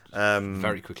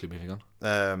very quickly moving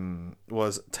on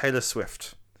was Taylor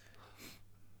Swift.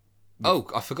 Oh,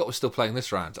 I forgot we're still playing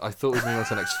this round. I thought we were moving on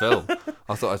to the next film.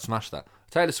 I thought I'd smash that.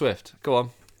 Taylor Swift, go on.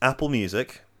 Apple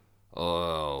Music.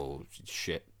 Oh,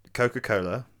 shit.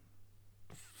 Coca-Cola.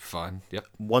 Fine, yep.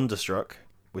 Wonderstruck,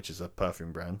 which is a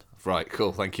perfume brand. Right,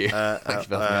 cool, thank you. Thank you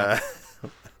for helping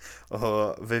me out.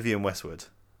 Or Vivienne Westwood.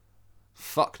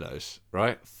 Fuck knows,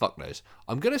 right? Fuck knows.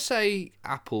 I'm going to say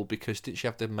Apple because didn't she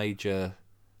have the major...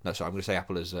 No, sorry, I'm going to say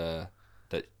Apple as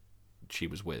that she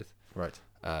was with. Right.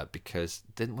 Because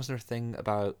wasn't there a thing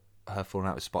about her falling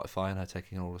out with Spotify and her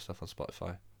taking all the stuff on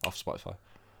Spotify off Spotify?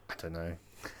 I don't know.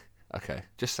 Okay,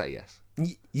 just say yes.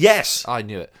 Yes, I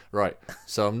knew it. Right,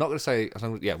 so I'm not going to say.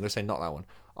 I'm going to say not that one.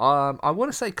 I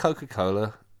want to say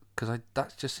Coca-Cola because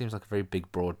that just seems like a very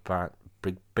big broad brand.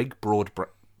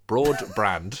 Broad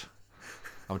brand.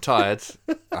 I'm tired.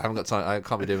 I haven't got time. I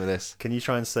can't be doing with this. Can you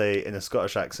try and say in a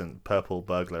Scottish accent, "Purple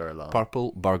burglar alarm"?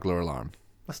 Purple burglar alarm.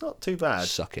 That's not too bad.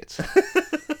 Suck it.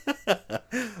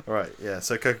 Right, yeah,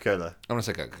 so Coca-Cola. I'm going to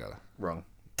say Coca-Cola. Wrong.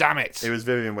 Damn it! It was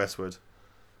Vivienne Westwood.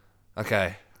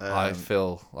 Okay. I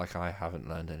feel like I haven't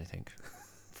learned anything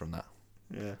from that.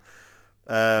 Yeah.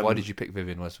 Why did you pick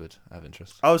Vivienne Westwood? I have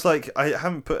interest. I was like, I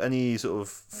haven't put any sort of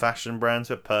fashion brands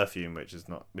with perfume, which is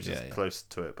close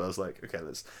to it. But I was like, okay,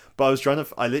 let's. But I was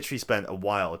I literally spent a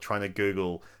while trying to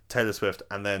Google Taylor Swift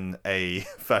and then a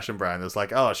fashion brand. It was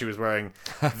like, oh, she was wearing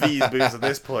these boots at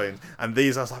this point and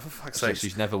these. I was like, for fuck's sake. So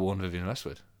she's never worn Vivienne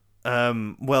Westwood.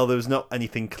 Well, there was not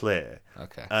anything clear.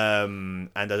 Okay. And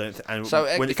I don't. So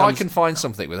if I can find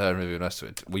something with her and Vivienne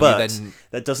Westwood, will you then?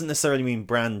 That doesn't necessarily mean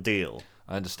brand deal.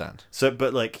 I understand. So,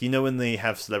 but like, you know, when they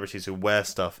have celebrities who wear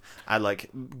stuff at like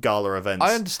gala events.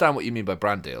 I understand what you mean by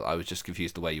brand deal. I was just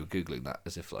confused the way you were googling that,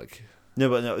 as if like. No,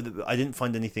 but no, I didn't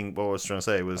find anything. What I was trying to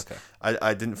say was,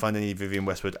 I didn't find any Vivienne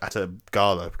Westwood at a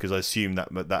gala because I assume that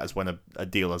is when a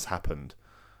deal has happened.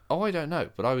 Oh, I don't know,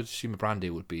 but I would assume a brand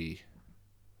deal would be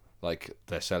like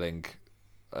they're selling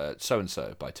so and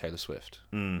so by Taylor Swift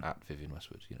at Vivienne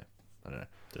Westwood. You know, I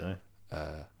don't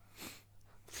know.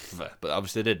 But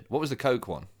obviously they did. What was the Coke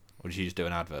one? Or did you just do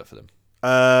an advert for them?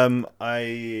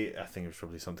 I think it was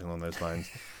probably something along those lines.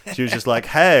 She was just like,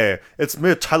 "Hey, it's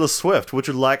me, Taylor Swift. Would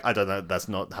you like?" I don't know. That's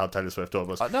not how Taylor Swift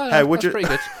talks. No, hey, that's pretty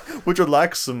good. Would you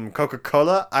like some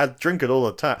Coca-Cola? I drink it all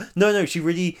the time. No, she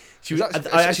really. She was. It's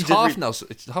half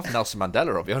Nelson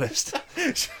Mandela. I'll be honest.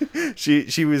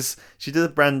 she did a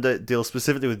brand deal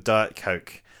specifically with Diet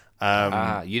Coke.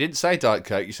 You didn't say Diet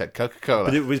Coke. You said Coca-Cola.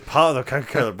 But it was part of the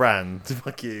Coca-Cola brand.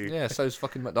 Fuck you. Yeah, so's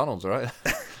fucking McDonald's, all right?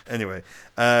 Anyway,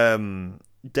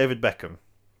 David Beckham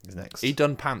is next. He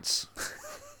done pants.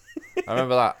 I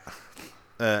remember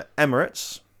that.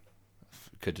 Emirates.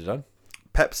 Could have done.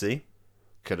 Pepsi.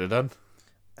 Could have done.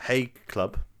 Hey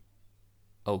Club.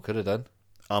 Oh, could have done.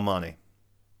 Armani.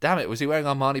 Damn it, was he wearing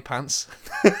Armani pants?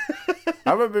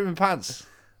 I remember him in pants.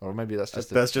 Or maybe that's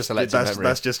just that's just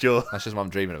your That's just what I'm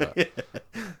dreaming about. Yeah.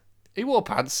 He wore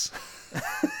pants.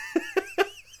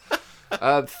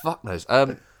 Fuck knows.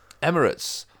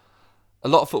 Emirates. A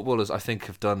lot of footballers, I think,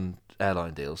 have done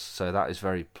airline deals, so that is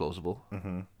very plausible.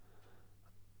 Mm-hmm.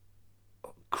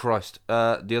 Christ.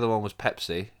 The other one was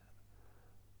Pepsi.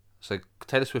 So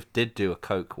Taylor Swift did do a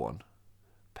Coke one.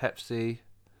 Pepsi.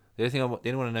 The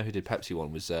only one I know who did Pepsi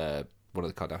one was one of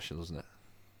the Kardashians, wasn't it?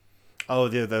 Oh,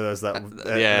 yeah, there's that.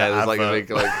 There's like a big,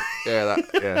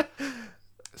 yeah.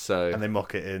 So, and they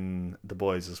mock it in The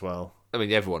Boys as well. I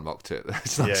mean, everyone mocked it.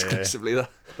 It's not exclusively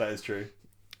that. That is true,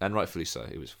 and rightfully so.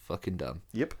 It was fucking dumb.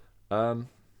 Yep. I'm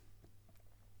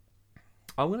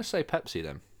gonna say Pepsi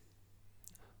then.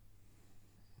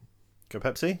 Go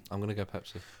Pepsi. I'm gonna go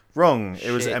Pepsi. Wrong.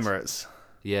 It was Emirates.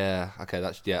 Yeah. Okay.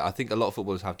 I think a lot of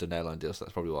footballers have done airline deals. So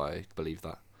that's probably why I believe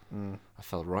that. I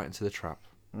fell right into the trap.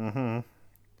 Mm-hmm.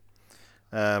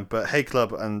 But Hey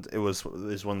Club, and it was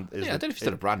one. I don't know if he's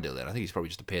done a brand deal then. I think he's probably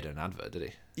just appeared in an advert, did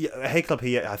he? Yeah, Hey Club.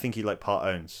 I think he like part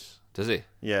owns. Does he?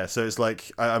 Yeah, so it's like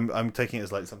I'm taking it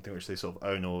as like something which they sort of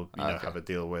own or have a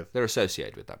deal with. They're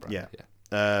associated with that brand.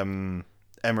 Yeah.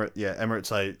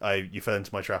 Emirates. You fell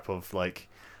into my trap of like,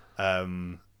 you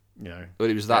know. But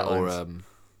it was that airlines.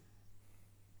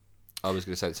 I was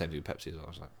going to say the same thing with Pepsi as well. I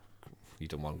was like, you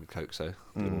done one with Coke, so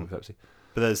do one with Pepsi.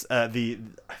 But there's I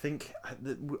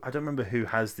don't remember who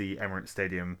has the Emirates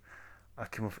Stadium. I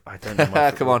don't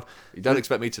know. Come on, you don't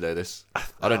expect me to know this.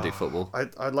 I don't do football.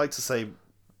 I'd like to say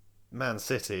Man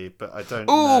City, but I don't.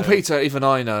 Oh, Peter, even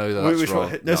I know that that's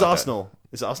wrong. No, it's Arsenal.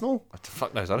 Is it Arsenal? What the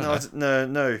fuck knows? I don't know.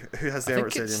 No. Who has the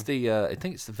Emirates Stadium? I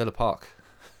think it's the Villa Park.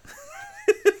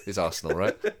 It's Arsenal,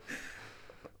 right?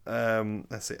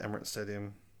 Let's see, Emirates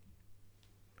Stadium.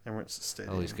 Emirates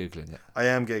Stadium. Oh, he's googling it. I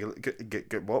am giggling.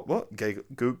 What?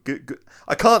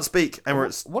 I can't speak.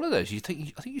 Emirates. One of those. I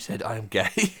think you said I am gay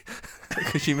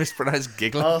because you mispronounced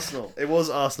giggling. Arsenal. It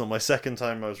was Arsenal. My second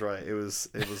time I was right. It was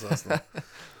Arsenal.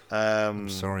 I'm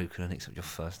sorry, you couldn't accept your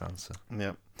first answer.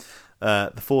 Yeah.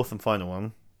 The fourth and final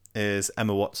one is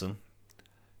Emma Watson.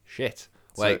 Shit.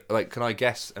 Wait. Can I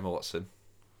guess Emma Watson?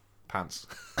 Pants.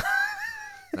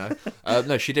 No.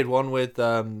 No, she did one with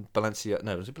Balenciaga.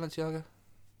 No, was it Balenciaga?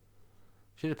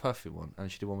 She did a perfume one,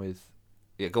 and she did one with.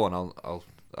 Yeah, go on. I'll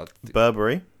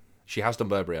Burberry. She has done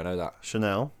Burberry. I know that.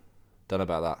 Chanel. Don't know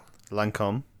about that.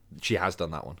 Lancome. She has done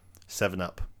that one.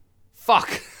 7-Up.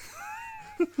 Fuck.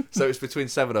 So it's between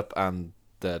 7-Up and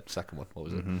the second one. What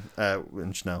was it?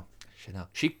 And Chanel. Chanel.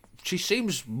 She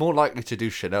seems more likely to do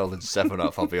Chanel than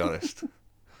 7-Up. I'll be honest.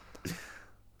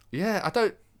 Yeah, I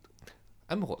don't.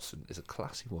 Emma Watson is a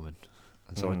classy woman,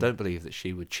 and so I don't believe that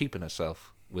she would cheapen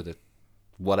herself with a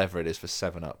whatever it is for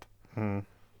 7-Up.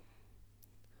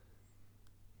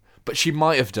 But she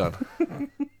might have done.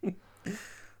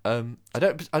 I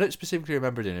don't specifically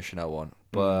remember doing a Chanel one,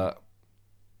 but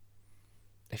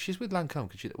if she's with Lancome,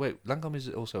 could she? Wait, Lancome is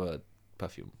also a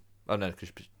perfume. Oh no,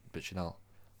 but Chanel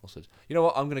also. You know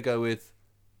what? I'm gonna go with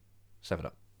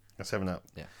 7-Up. 7-Up.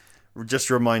 Yeah. Just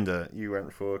a reminder, you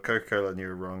went for Coca-Cola and you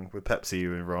were wrong. With Pepsi, you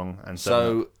were wrong. And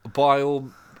so by all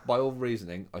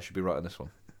reasoning, I should be right on this one.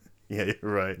 Yeah, you're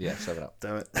right. Yeah, 7-Up.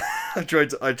 Damn it!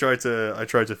 I tried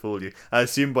to fool you. I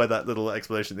assume by that little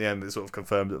explanation at the end, it sort of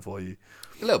confirmed it for you.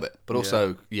 A little bit, but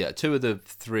also, two of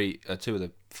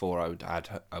the four I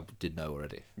did know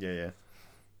already. Yeah.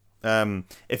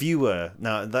 If you were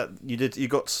now that you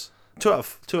got Two out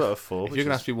of four. If you're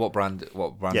gonna ask me what brand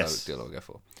Yes. deal I would go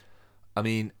for, I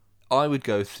mean, I would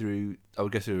go through a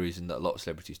reason that a lot of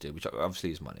celebrities do, which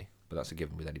obviously is money, but that's a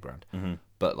given with any brand. Mm-hmm.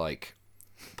 But like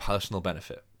personal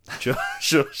benefit.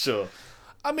 Sure.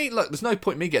 I mean, look, there's no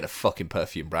point in me getting a fucking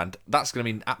perfume brand. That's going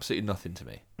to mean absolutely nothing to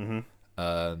me.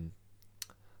 Mm-hmm.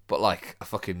 But like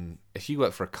if you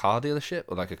work for a car dealership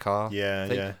or like a car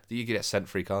thing, you get sent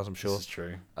free cars, I'm sure. This is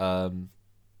true.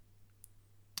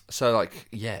 So like,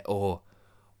 yeah, or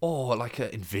like a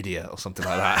Nvidia or something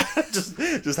like that.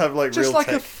 just have like just real like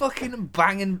tech. a fucking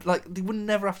banging, like they would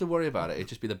never have to worry about it. It'd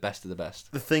just be the best of the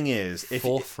best. The thing is,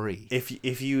 free.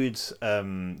 If you would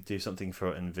do something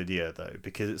for Nvidia though,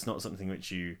 because it's not something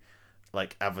which you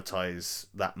like advertise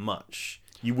that much,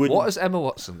 you wouldn't. What has Emma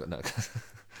Watson got? No.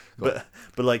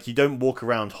 but like you don't walk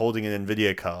around holding an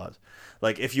Nvidia card.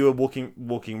 Like if you were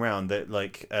walking around, that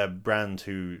like a brand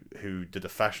who did a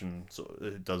fashion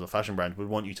does a fashion brand would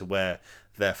want you to wear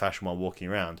their fashion while walking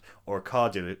around, or a car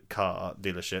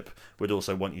dealership would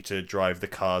also want you to drive the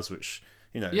cars which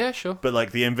Yeah, sure. But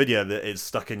like the Nvidia that is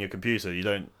stuck in your computer, you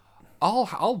don't.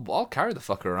 I'll carry the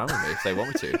fucker around with me if they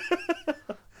want me to.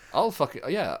 I'll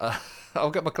I'll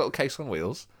get my little case on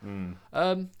wheels.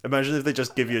 Imagine if they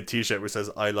just give you a T-shirt which says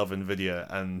 "I love Nvidia"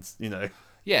 and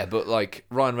Yeah, but like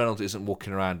Ryan Reynolds isn't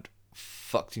walking around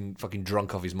fucking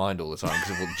drunk off his mind all the time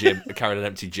because of carrying an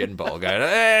empty gin bottle, going,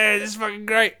 "Hey, this is fucking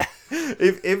great."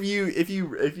 If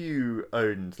you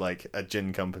owned like a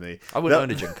gin company, I wouldn't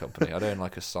own a gin company. I'd own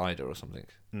like a cider or something.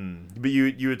 But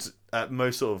you would at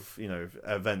most sort of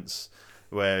events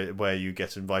where you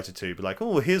get invited to be like,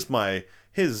 oh, here's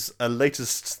a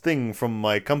latest thing from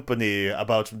my company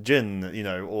about gin,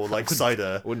 or like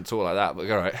cider. I wouldn't talk like that, but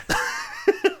all right.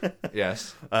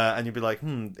 Yes. And you'd be like,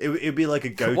 it'd be like a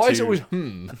go-to. Why is it always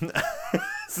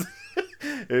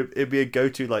It'd be a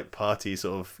go-to like party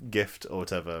sort of gift or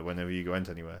whatever whenever you went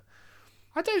anywhere.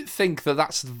 I don't think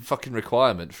that's the fucking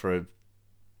requirement for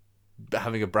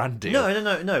having a brand deal.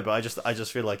 No. But I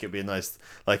just feel like it'd be a nice,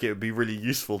 like it would be really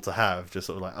useful to have. Just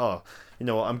sort of like, oh, you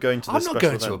know what, I'm going to this I'm not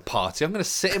going to a party. I'm going to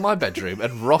sit in my bedroom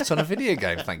and rot on a video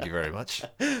game. Thank you very much.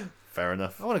 Fair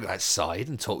enough. I want to go outside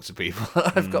and talk to people.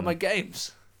 I've got my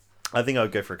games. I think I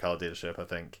would go for a car dealership. I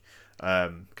think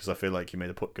because I feel like you made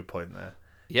a good point there.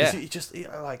 Yeah.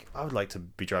 I would like to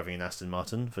be driving an Aston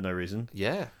Martin for no reason.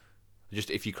 Yeah. Just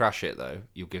if you crash it though,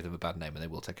 you'll give them a bad name and they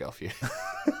will take it off you.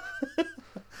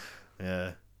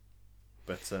 Yeah.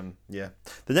 But yeah.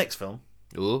 The next film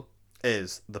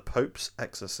is The Pope's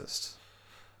Exorcist.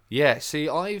 Yeah, see,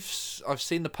 I've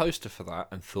seen the poster for that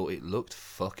and thought it looked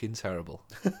fucking terrible.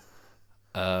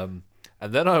 And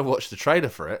then I watched the trailer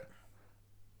for it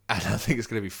and I think it's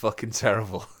going to be fucking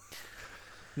terrible.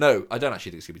 No, I don't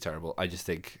actually think it's going to be terrible. I just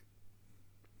think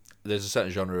there's a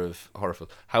certain genre of horror film.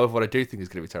 However, what I do think is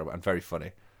going to be terrible and very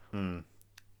funny,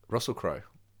 Russell Crowe.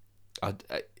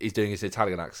 He's doing his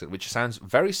Italian accent, which sounds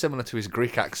very similar to his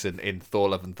Greek accent in Thor: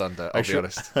 Love and Thunder. I'll be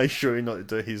honest. Are you sure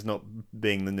he's not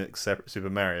being the next Super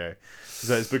Mario?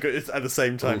 So it's because it's at the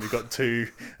same time you've got two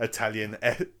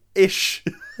Italian-ish.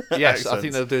 Yes, accents. I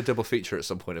think they'll do a double feature at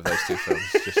some point of those two films,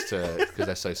 just because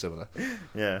they're so similar.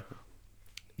 Yeah.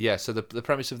 Yeah. So the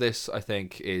premise of this, I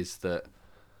think, is that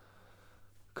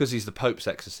because he's the Pope's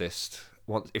exorcist,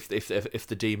 if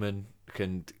the demon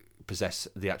can possess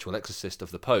the actual exorcist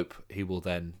of the Pope, he will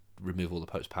then remove all the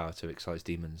Pope's power to excise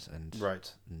demons and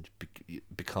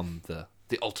become the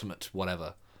ultimate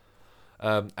whatever.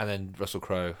 And then Russell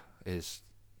Crowe is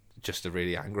just a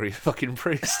really angry fucking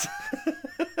priest.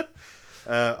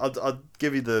 I'll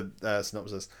give you the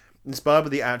synopsis. Inspired by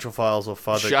the actual files of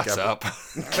Father. Shut up.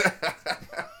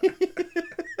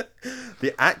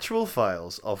 The actual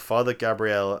files of Father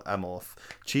Gabriel Amorth,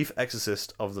 chief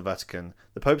exorcist of the Vatican.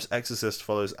 The Pope's exorcist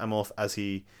follows Amorth as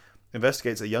he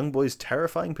investigates a young boy's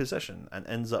terrifying possession and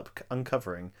ends up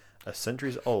uncovering a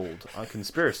centuries-old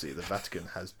conspiracy the Vatican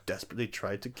has desperately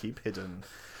tried to keep hidden.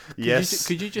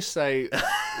 Could you just say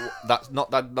that's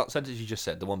not that sentence you just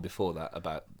said, the one before that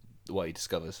about what he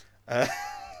discovers? The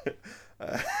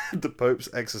Pope's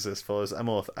exorcist follows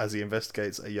Amorth as he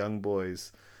investigates a young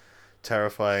boy's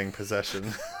terrifying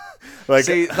possession.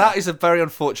 See, that is a very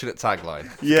unfortunate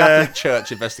tagline. Yeah. Catholic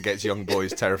Church investigates young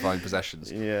boys' terrifying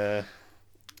possessions. Yeah.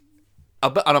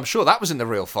 And I'm sure that was in the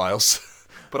real files,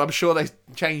 but I'm sure they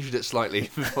changed it slightly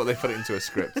before they put it into a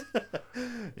script.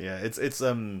 Yeah,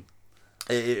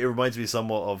 it reminds me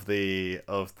somewhat of the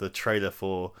trailer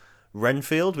for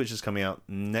Renfield, which is coming out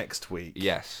next week.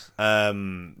 Yes.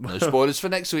 No spoilers for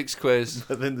next week's quiz.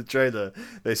 But in the trailer,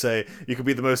 they say you could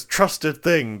be the most trusted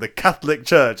thing, the Catholic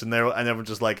Church, and everyone's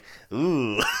just like,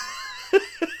 ooh.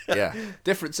 Yeah.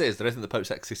 Difference is, I don't think the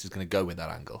Pope's Exorcist is going to go in that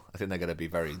angle. I think they're going to be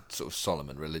very sort of solemn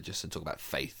and religious and talk about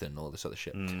faith and all this other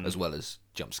shit, as well as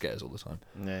jump scares all the time.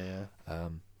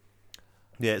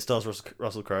 Yeah, it stars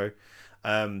Russell Crowe.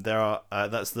 There are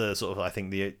that's the sort of, I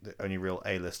think, the only real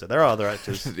A-lister. There are other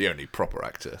actors. The only proper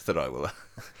actor that I will.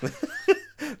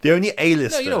 The only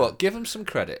A-lister. No, you know what? Give him some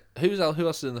credit. Who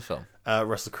else is in the film?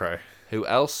 Russell Crowe. Who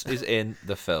else is in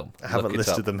the film? I haven't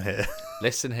listed them here.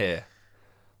 Listen here.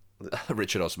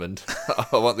 Richard Osmond.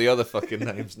 I want the other fucking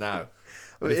names now.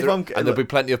 And there'll be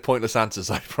plenty of pointless answers,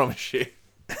 I promise you.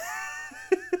 To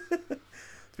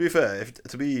be fair,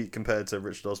 to be compared to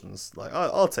Richard Osmond's, like,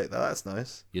 I'll take that. That's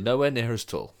nice. You're nowhere near as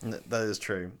tall. That is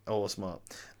true. Oh, smart.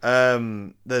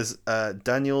 There's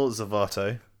Daniel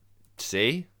Zavato.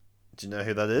 See? Do you know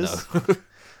who that is? No.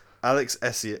 Alex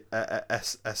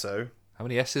S.O. How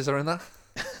many S's are in that?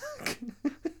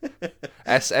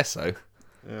 S.S.O.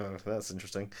 Oh, that's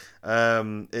interesting.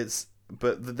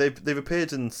 But they've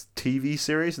appeared in TV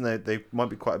series, and they might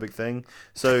be quite a big thing.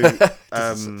 So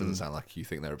doesn't sound like you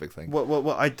think they're a big thing.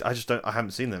 Well, I just don't. I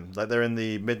haven't seen them. Like, they're in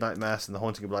the Midnight Mass and the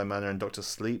Haunting of Bly Manor and Doctor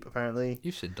Sleep. Apparently,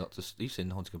 You've seen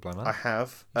Haunting of Bly Manor. I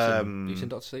have. You've seen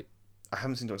Doctor Sleep. I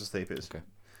haven't seen Doctor Sleep. It's okay.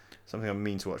 Something I'm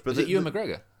mean to watch. But is it Ewan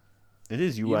McGregor? It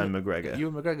is Ewan McGregor.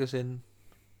 Ewan McGregor's in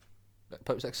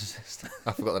Pope's Exorcist.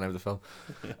 I forgot the name of the film.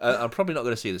 I'm probably not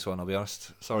going to see this one, I'll be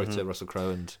honest. Sorry to Russell Crowe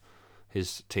and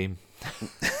his team.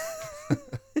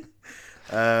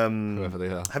 Whoever they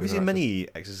are. Have you seen many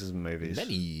exorcism movies?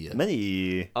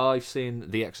 Many. I've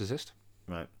seen The Exorcist.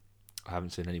 Right. I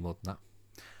haven't seen any more than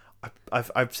that.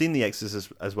 I've seen The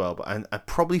Exorcist as well, but I've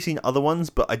probably seen other ones,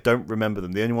 but I don't remember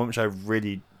them. The only one which I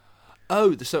really...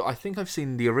 Oh, so I think I've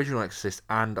seen the original Exorcist,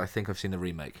 and I think I've seen the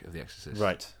remake of The Exorcist.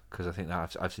 Right. Because I think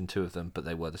that I've seen two of them, but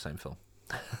they were the same film.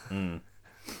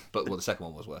 But the second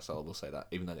one was worse, I will say that,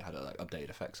 even though they had like updated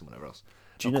effects and whatever else.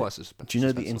 Do you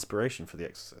know the inspiration for The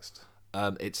Exorcist?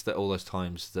 It's all those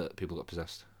times that people got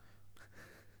possessed.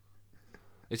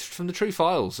 It's from the true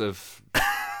files of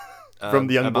from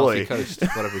the young Amalfi boy, Coast,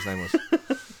 whatever his name was.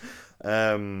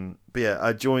 But yeah,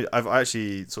 I've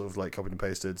actually sort of like copied and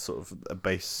pasted sort of a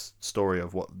base story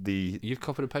of what the... You've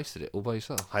copied and pasted it all by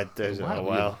yourself. I did.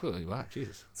 Wow, wow,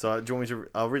 Jesus. So do you want me to?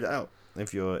 I'll read it out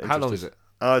if you're interested. How long is it?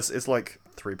 It's like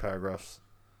 3 paragraphs.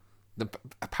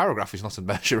 A paragraph is not a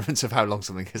measurement of how long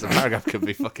something is. A paragraph could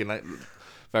be fucking like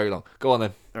very long. Go on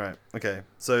then. All right. Okay.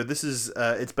 So this is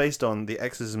it's based on the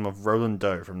exorcism of Roland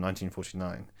Doe from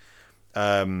 1949.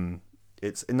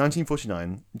 It's in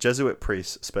 1949. Jesuit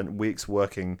priests spent weeks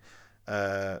working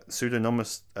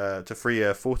pseudonymous to free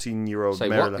a 14-year-old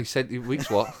Maryland. What? He said weeks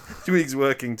what? 2 weeks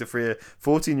working to free a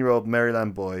 14-year-old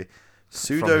Maryland boy,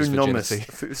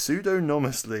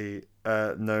 pseudonymously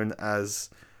known as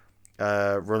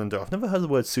Roland Doe. I've never heard the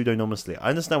word pseudonymously. I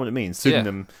understand what it means.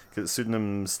 Pseudonym, because it's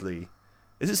pseudonymously.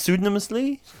 Is it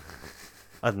pseudonymously?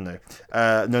 I don't know.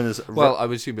 Known as... Well, I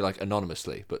would assume be like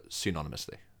anonymously, but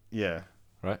pseudonymously. Yeah.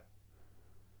 Right?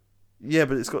 Yeah,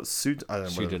 but it's got I don't know.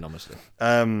 Pseudonymously.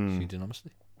 Pseudonymously?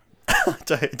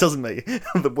 It doesn't make...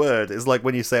 The word is like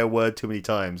when you say a word too many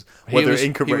times, whether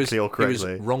incorrectly or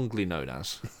correctly. He was wrongly known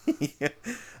as. Yeah.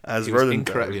 As he was Roland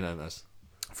incorrectly Doe. known as.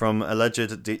 From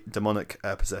alleged demonic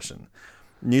possession.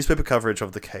 Newspaper coverage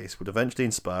of the case would eventually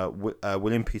inspire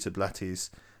William Peter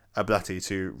Blatty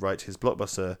to write his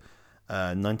blockbuster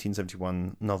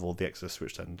 1971 novel The Exorcist,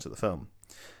 which turned into the film.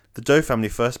 The Doe family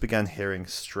first began hearing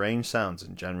strange sounds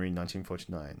in January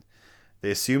 1949. They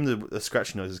assumed the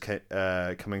scratching noises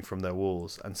coming from their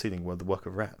walls and ceiling were the work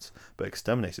of rats, but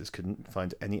exterminators couldn't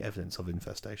find any evidence of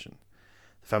infestation.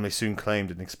 The family soon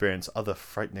claimed and experienced other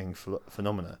frightening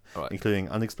phenomena, including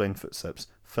unexplained footsteps,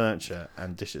 furniture,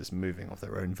 and dishes moving of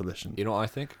their own volition. You know what I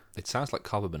think? It sounds like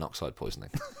carbon monoxide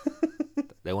poisoning.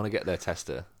 They want to get their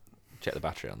tester, check the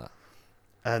battery on that.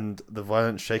 And the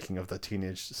violent shaking of their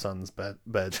teenage son's bed.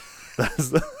 That's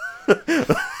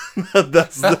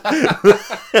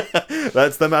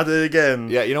them at it again.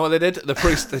 Yeah, you know what they did? The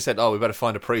priest, they said, we better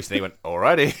find a priest. And he went,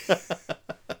 alrighty.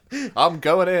 I'm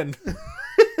going in.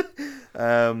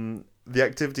 The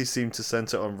activity seemed to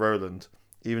centre on Roland,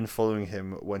 even following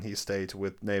him when he stayed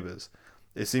with neighbours.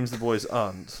 It seems the boy's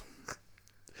aunt,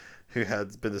 who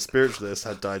had been a spiritualist,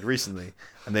 had died recently,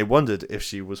 and they wondered if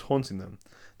she was haunting them.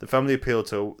 The family appealed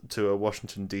to a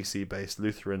Washington, D.C. based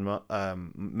Lutheran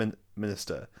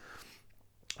minister,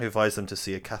 who advised them to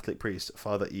see a Catholic priest,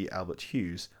 Father E. Albert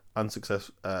Hughes, a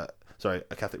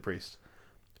Catholic priest,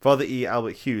 Father E.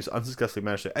 Albert Hughes unsuccessfully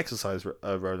managed to exorcise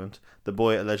Roland. The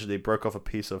boy allegedly broke off a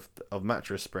piece of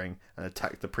mattress spring and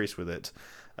attacked the priest with it,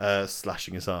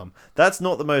 slashing his arm. That's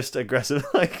not the most aggressive,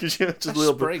 like, just a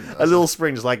little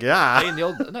spring, just like, yeah. In the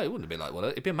old, no, it wouldn't be like one.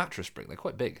 It'd be a mattress spring. They're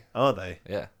quite big. Are they?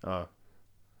 Yeah. Oh.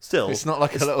 Still. It's not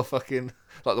like a little fucking,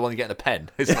 like the one you get in a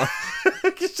pen. It's not.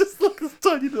 It's just like a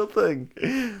tiny little thing.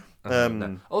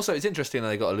 No. Also, it's interesting that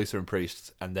they got a Lutheran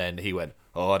priest, and then he went,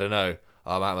 "Oh, I don't know,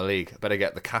 I'm out of my league. I better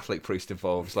get the Catholic priest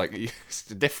involved." It's like it's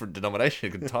a different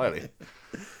denomination entirely.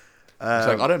 It's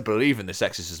like, I don't believe in this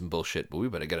exorcism bullshit, but we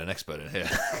better get an expert in here.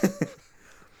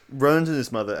 Roland and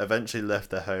his mother eventually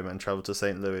left their home and travelled to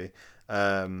St. Louis,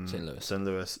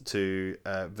 to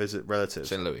visit relatives.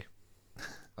 St. Louis.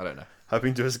 I don't know.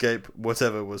 Hoping to escape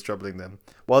whatever was troubling them.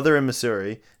 While they're in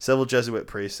Missouri, several Jesuit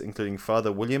priests, including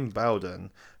Father William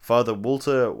Bowden, Father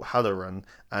Walter Halloran,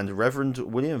 and Reverend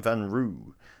William Van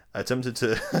Roo, attempted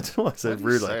to... I don't know why I said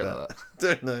Roo like that. I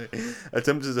don't know.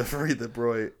 Attempted to free the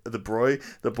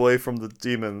boy from the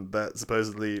demon that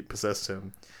supposedly possessed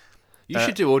him. You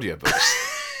should do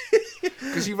audiobooks.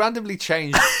 Because you randomly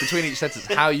change between each sentence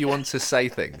how you want to say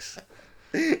things.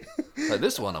 Like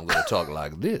this one, I'm going to talk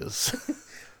like this.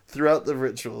 Throughout the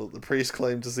ritual, the priest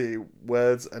claimed to see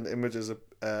words and images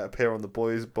appear on the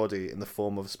boy's body in the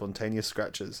form of spontaneous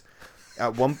scratches.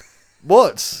 At one...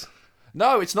 What?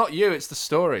 No, it's not you. It's the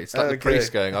story. It's like the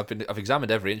priest going, I've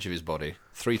examined every inch of his body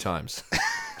 3 times,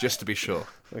 just to be sure.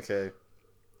 Okay.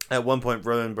 At one point,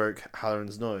 Roland broke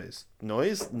Halloran's nose.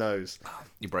 Nose?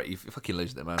 You fucking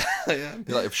losing it, man. Yeah.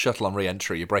 You're like a shuttle on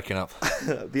re-entry. You're breaking up.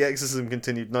 The exorcism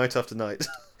continued night after night.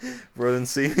 Roland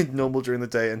seemed normal during the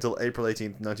day until April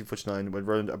 18th, 1949, when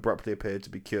Roland abruptly appeared to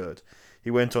be cured. He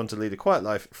went on to lead a quiet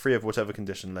life, free of whatever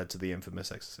condition led to the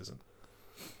infamous exorcism.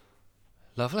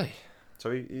 Lovely. So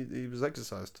he was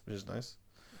exorcised, which is nice.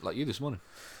 Like you this morning.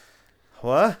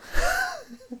 What?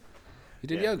 You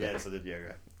did yoga? Yes, I did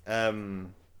yoga.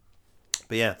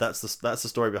 But yeah, that's the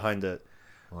story behind it.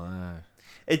 Wow.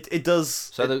 It does.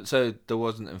 So there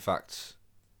wasn't, in fact,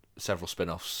 several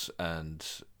spin-offs and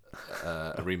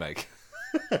a remake.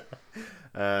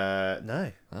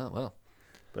 No. Oh well.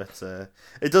 But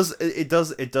it does.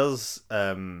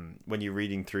 When you're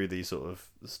reading through these sort of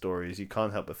stories, you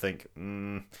can't help but think,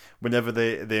 whenever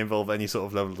they involve any sort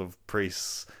of level of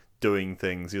priests doing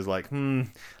things, you're like,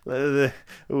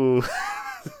 ooh.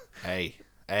 Hey.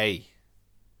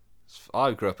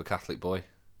 I grew up a Catholic boy.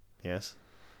 Yes.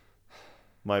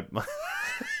 My.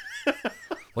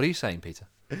 What are you saying, Peter?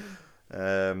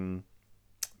 But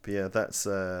yeah, that's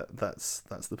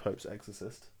the Pope's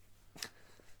Exorcist.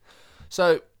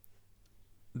 So,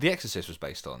 The Exorcist was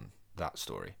based on that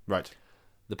story. Right.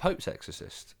 The Pope's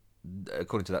Exorcist,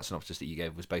 according to that synopsis that you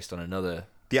gave, was based on another...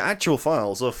 The actual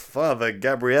files of Father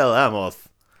Gabriel Amoth.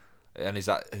 And is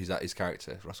that his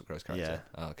character? Russell Crowe's character?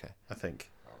 Yeah. Oh, okay. I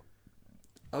think.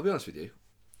 I'll be honest with you.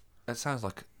 That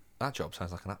job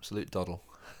sounds like an absolute doddle.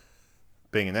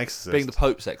 Being an exorcist. Being the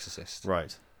Pope's exorcist.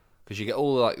 Right. Because you get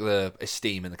all like the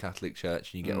esteem in the Catholic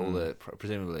Church, and you get all the...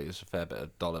 Presumably there's a fair bit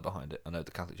of dollar behind it. I know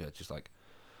the Catholic Church is like...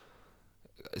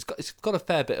 It's got a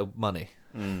fair bit of money.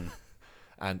 And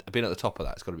being at the top of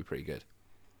that, it's got to be pretty good.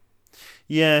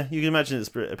 Yeah, you can imagine it's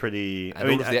pretty... And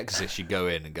all of the exorcists, you go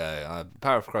in and go,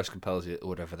 power of Christ compels you, or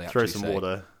whatever they throw actually say. Throw some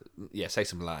water. Yeah, say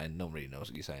some Latin. No one really knows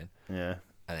what you're saying. Yeah.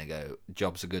 And then go,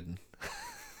 job's a good one.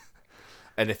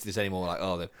 And if there's any more like,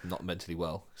 they're not mentally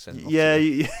well, send them off.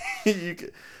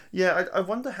 Yeah, I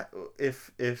wonder how,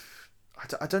 if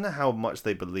I don't know how much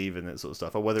they believe in that sort of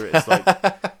stuff, or whether it's like,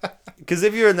 because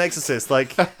if you're an exorcist,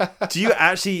 like, do you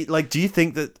actually do you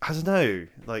think that, I don't know,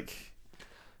 like,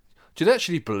 do they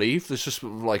actually believe there's just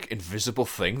like invisible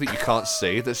thing that you can't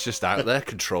see that's just out there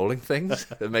controlling things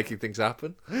and making things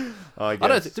happen? I guess. I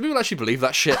don't. Do people actually believe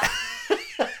that shit?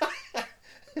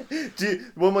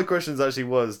 One of my questions actually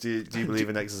was, do you believe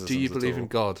in exorcisms? Do you believe in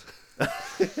God?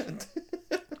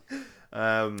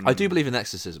 I do believe in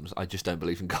exorcisms. I just don't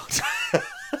believe in God.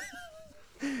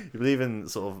 You believe in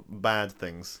sort of bad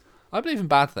things? I believe in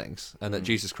bad things and that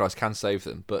Jesus Christ can save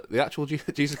them, but the actual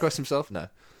Jesus Christ himself, no.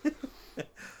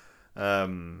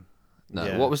 No.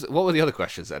 Yeah. What were the other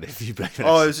questions then? If you believe in it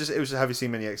was just have you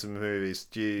seen many exorcism movies?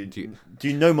 Do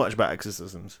you know much about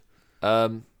exorcisms?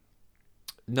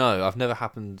 No, I've never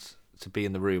happened to be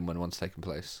in the room when one's taken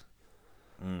place.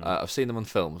 I've seen them on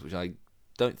films, which I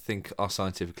don't think are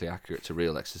scientifically accurate to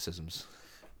real exorcisms.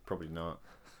 Probably not.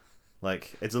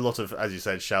 Like, it's a lot of, as you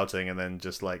said, shouting and then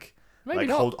just like Maybe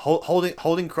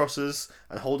holding crosses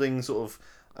and holding sort of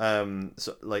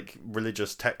like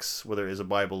religious texts, whether it is a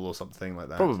Bible or something like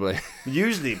that. Probably.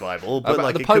 Usually Bible, but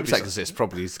like the Pope's exorcist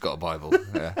probably has got a Bible.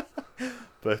 Yeah.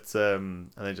 but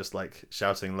and they're just like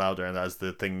shouting louder, and as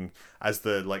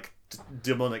the like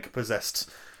demonic possessed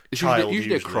It's child,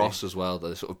 usually a cross as well.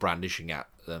 They're sort of brandishing at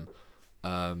them.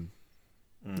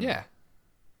 Yeah.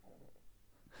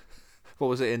 What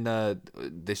was it in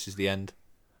This Is the End?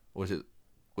 Or was it?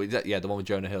 Yeah, the one with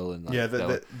Jonah Hill and like,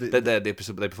 they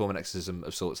perform an exorcism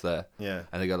of sorts there. Yeah,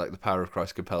 and they go like, the power of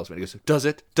Christ compels me. And he goes, does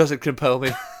it? Does it compel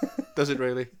me? Does it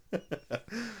really?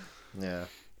 Yeah.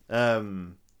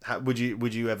 Would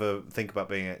you ever think about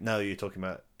being now that you're talking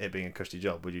about it being a cushy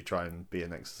job? Would you try and be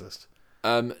an exorcist?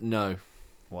 No.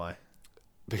 Why?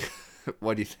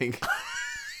 Why do you think?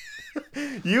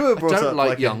 You were brought I don't up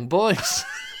like young boys.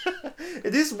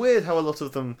 It is weird how a lot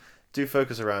of them do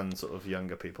focus around sort of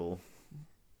younger people.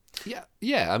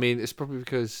 Yeah. I mean, it's probably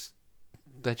because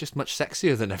they're just much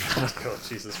sexier than everyone. God,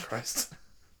 Jesus Christ.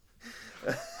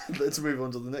 Let's move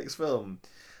on to the next film,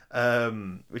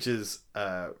 which is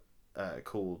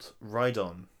called Ride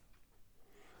On.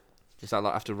 Is that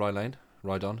like after Rye Lane?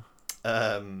 Ride On?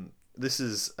 This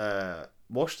is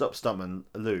washed-up stuntman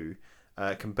Lou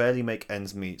can barely make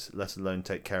ends meet, let alone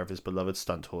take care of his beloved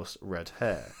stunt horse, Red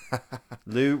Hair.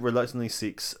 Lou reluctantly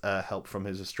seeks help from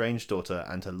his estranged daughter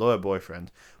and her lawyer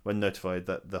boyfriend when notified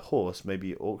that the horse may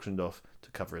be auctioned off to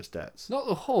cover his debts. Not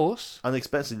the horse?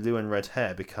 Unexpectedly, Lou and Red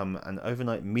Hair become an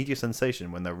overnight media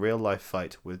sensation when their real-life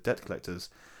fight with debt collectors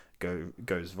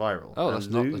goes viral. Oh, that's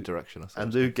not the direction I thought.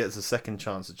 And Lou gets a second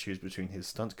chance to choose between his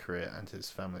stunt career and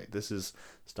his family. This is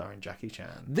starring Jackie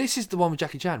Chan. This is the one with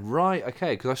Jackie Chan, right?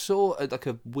 Okay, because I saw like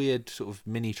a weird sort of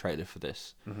mini trailer for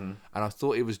this, and I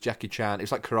thought it was Jackie Chan. It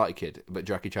was like Karate Kid, but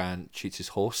Jackie Chan cheats his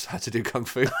horse how to do kung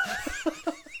fu.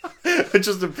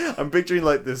 I'm picturing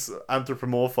like this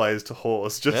anthropomorphized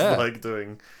horse, like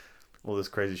doing all this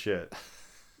crazy shit.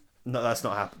 No, that's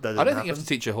not happening. I don't think you have to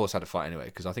teach a horse how to fight anyway,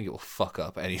 because I think it will fuck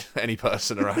up any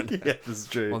person around. Yeah, that's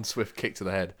true. One swift kick to the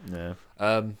head.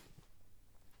 Yeah.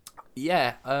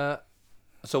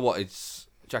 So what? It's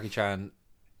Jackie Chan,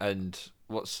 and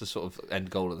what's the sort of end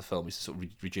goal of the film? Is to sort of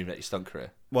rejuvenate his stunt career.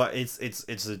 Well, it's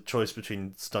a choice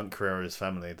between stunt career or his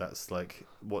family. That's like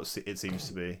what it seems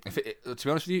to be. To be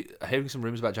honest with you, hearing some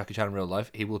rumors about Jackie Chan in real life,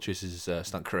 he will choose his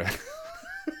stunt career.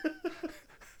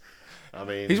 I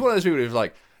mean, he's one of those people who's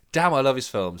like, damn, I love his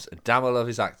films, and damn, I love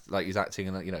his acting,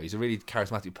 and he's a really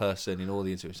charismatic person in all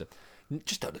the interviews.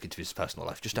 Just don't look into his personal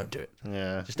life. Just don't do it.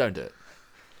 Yeah, just don't do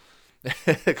it,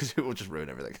 because it will just ruin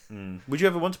everything. Would you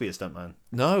ever want to be a stuntman?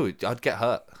 No, I'd get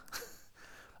hurt.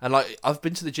 And like, I've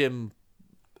been to the gym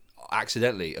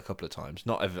accidentally a couple of times.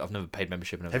 I've never paid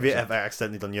membership. Have you ever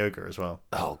accidentally done yoga as well?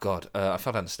 Oh God, I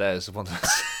fell down the stairs once,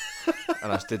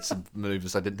 and I did some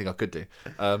maneuvers I didn't think I could do.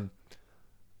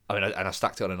 I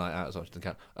stacked it on a night out as well, which didn't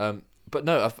count. But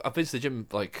no, I've been to the gym,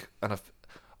 like, and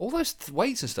all those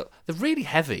weights and stuff, they're really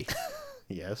heavy.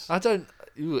 Yes.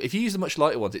 If you use the much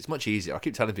lighter ones, it's much easier. I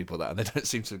keep telling people that, and they don't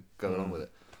seem to go along with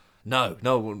it. No,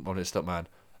 I wouldn't want to stop, man.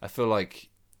 I feel like,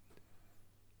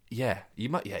 you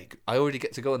might. Yeah, I already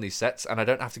get to go on these sets, and I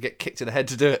don't have to get kicked in the head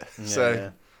to do it.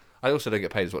 I also don't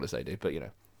get paid as well as they do. But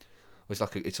it's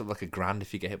sort of like $1,000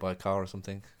 if you get hit by a car or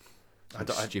something.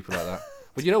 Stupid like that.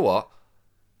 But you know what?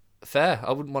 Fair.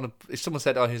 I wouldn't want to. If someone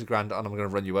said, "Oh, here's $1,000 and I'm going to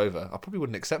run you over," I probably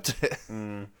wouldn't accept it.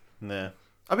 Yeah.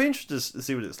 I'd be interested to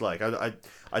see what it's like. I don't.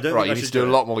 Right, think you need to do a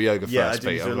lot more yoga first. Yeah, I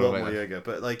do need to do a lot more yoga,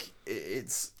 but like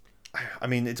it's. I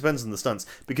mean, it depends on the stunts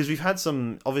because we've had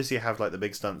some. Obviously, you have like the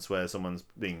big stunts where someone's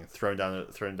being thrown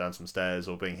down some stairs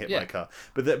or being hit by a car.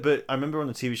 But I remember on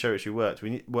the TV show which we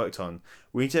worked on,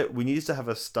 we needed to have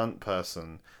a stunt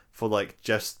person for like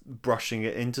just brushing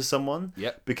it into someone.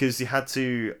 Yep. Because you had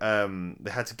to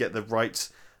they had to get the right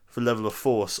level of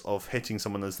force of hitting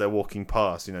someone as they're walking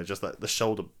past. Just like the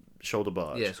shoulder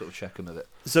barge. Yeah, sort of check them with it.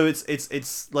 So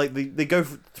it's like they go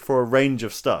for a range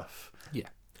of stuff. Yeah.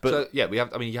 But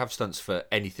you have stunts for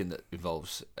anything that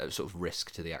involves sort of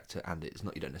risk to the actor, and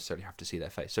you don't necessarily have to see their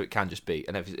face. So it can just be,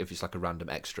 and if it's like a random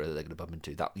extra that they're going to bump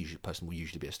into, that person will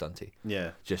usually be a stuntie.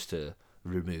 Yeah. Just to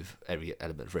remove every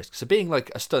element of risk. So being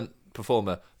like a stunt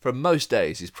performer for most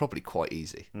days is probably quite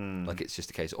easy. Like it's just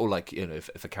a case, or like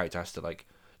if a character has to like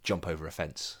jump over a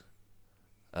fence,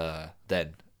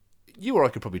 then you or I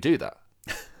could probably do that.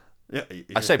 Yeah,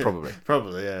 I say probably.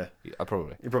 Probably, yeah. I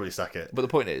probably. You probably sack it. But the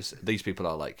point is, these people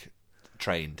are like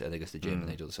trained and they go to the gym and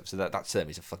they do all this stuff. So that to them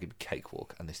is a fucking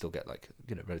cakewalk, and they still get like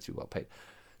relatively well paid.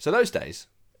 So those days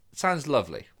sounds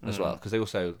lovely as well, because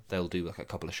they'll do like a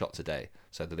couple of shots a day.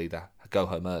 So they'll either go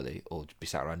home early or be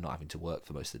sat around not having to work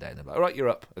for most of the day. And they're like, all right, you're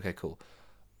up. Okay, cool.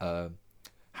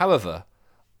 However,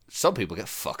 some people get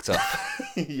fucked up.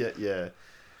 Yeah.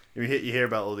 You hear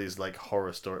about all these like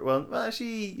horror stories. Well,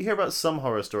 actually, you hear about some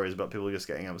horror stories about people just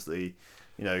getting absolutely,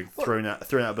 thrown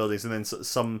out buildings, and then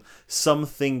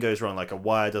something goes wrong, like a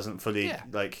wire doesn't fully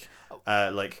connect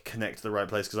to the right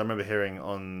place. Because I remember hearing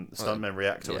on Stuntmen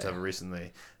React or whatever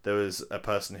recently, there was a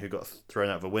person who got thrown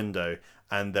out of a window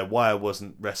and their wire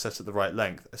wasn't set at the right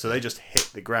length, so they just hit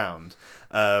the ground,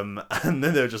 and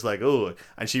then they were just like, oh,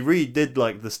 and she really did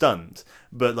like the stunt,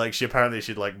 but like she'd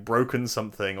like broken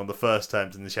something on the first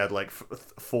attempt, and then she had like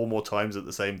 4 more times at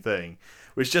the same thing,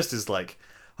 which just is like,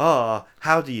 how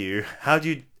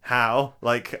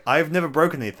like, I've never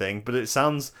broken anything, but it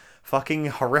sounds fucking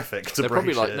horrific to break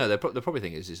shit. The probably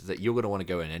thing is that you're going to want to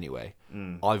go in anyway.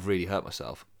 I've really hurt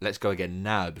myself. Let's go again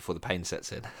now before the pain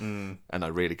sets in. And I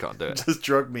really can't do it. Just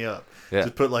drug me up. Yeah.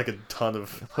 Just put like a ton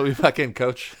of... Put me back in,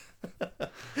 coach.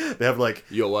 They have like...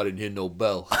 Yo, I didn't hear no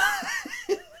bell.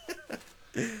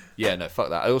 Yeah, no, fuck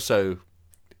that. I also...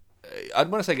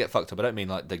 when I say get fucked up, I don't mean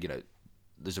like,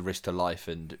 there's a risk to life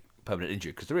and permanent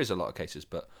injury, because there is a lot of cases,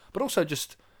 but also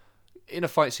just... in a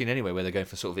fight scene anyway, where they're going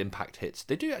for sort of impact hits,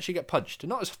 they do actually get punched.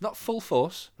 Not full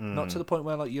force, not to the point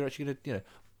where like you're actually gonna,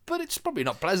 but it's probably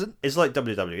not pleasant. It's like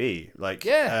WWE, like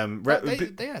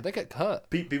they get hurt.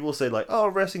 People say like, oh,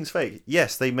 wrestling's fake.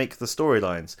 Yes, they make the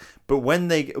storylines, but when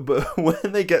they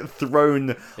get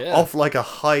thrown off like a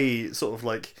high sort of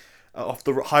like off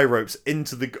the high ropes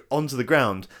onto the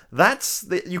ground,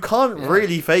 you can't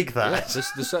really fake that. Yeah,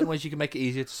 there's certain ways you can make it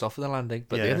easier to soften the landing,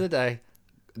 but at the end of the day,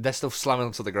 they're still slamming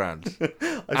onto the ground,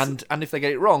 and if they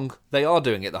get it wrong, they are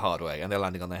doing it the hard way, and they're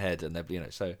landing on their head, and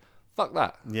they're so fuck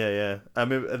that. Yeah. I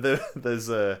mean, there's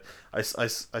I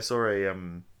saw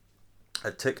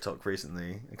a TikTok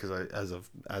recently, because as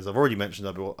I've already mentioned,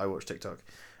 I watch TikTok.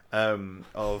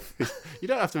 Of you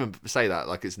don't have to say that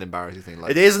like it's an embarrassing thing.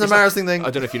 Like, it is an embarrassing thing. I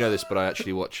don't know if you know this, but I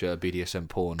actually watch BDSM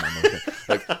porn.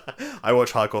 Like, I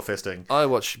watch hardcore fisting. I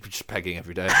watch just pegging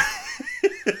every day.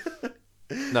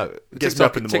 No, gets me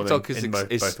up in the morning. TikTok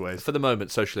is both ways. For the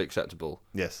moment socially acceptable.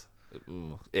 Yes,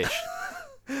 ish.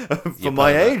 For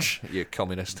my age, you're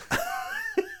communist.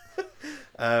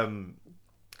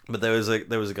 But there was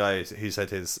a guy who said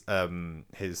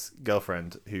his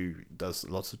girlfriend, who does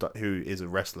lots of who is a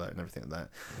wrestler and everything like that,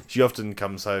 she often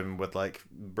comes home with like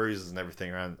bruises and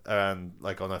everything around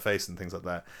like on her face and things like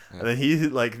that. And then he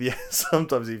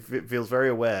sometimes he feels very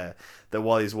aware that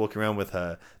while he's walking around with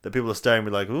her, that people are staring at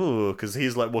me like, ooh, because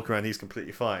he's like walking around, he's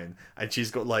completely fine, and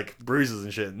she's got like bruises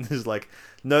and shit, and he's like,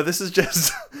 no, this is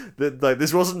just like,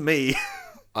 this wasn't me.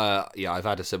 I've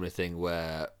had a similar thing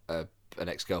where an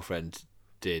ex-girlfriend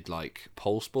did like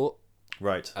pole sport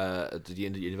at the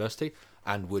end of university,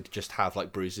 and would just have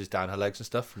like bruises down her legs and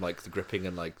stuff from like the gripping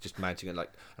and like just mounting it, like,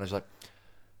 and I was like,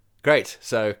 great,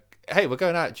 so hey, we're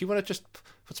going out, do you want to just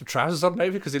put some trousers on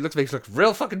maybe, because it makes it look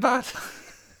real fucking bad.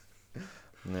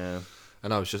 Yeah.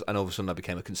 And all of a sudden I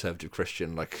became a conservative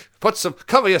Christian, like,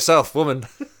 cover yourself, woman.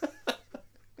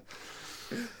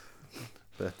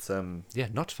 But yeah,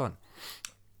 not fun.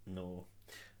 No.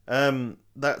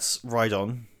 That's Ride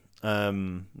On.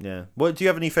 Yeah. What do you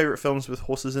have any favorite films with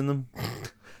horses in them?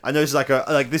 I know it's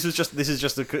this is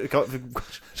just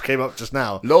came up just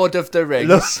now. Lord of the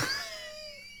Rings.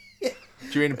 Do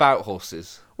you mean about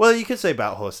horses? Well, you could say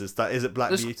about horses. Is it Black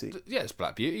Beauty? Yeah, it's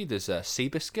Black Beauty. There's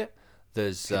Seabiscuit.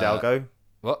 There's Hidalgo.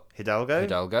 What? Hidalgo.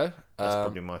 That's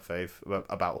probably my fave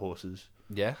about horses.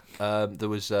 Yeah. There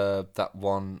was that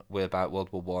one about World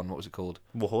War One. What was it called?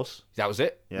 War Horse. That was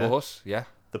it. Yeah. War Horse. Yeah.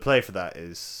 The play for that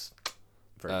is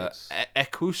very good.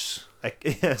 Equus.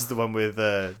 It's the one with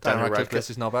Daniel Radcliffe. This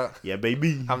is not about. Yeah,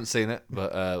 baby. Haven't seen it,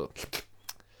 but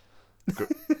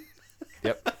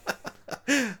yep.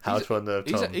 How's one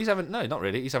Tom? He's having not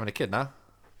really. He's having a kid now.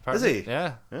 Apparently. Is he?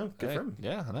 Yeah. Yeah. Good for him.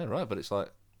 Yeah, I know, right? But it's like,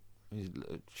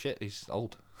 he's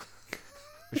old,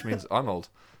 which means I'm old.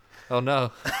 Oh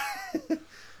no.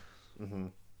 Mm-hmm.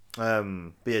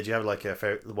 But yeah, do you have like a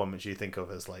favorite, the one which you think of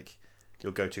as like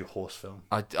your go-to horse film?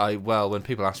 Well, when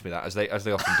people ask me that, as they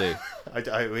often do,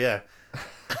 yeah.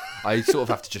 I sort of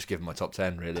have to just give them my top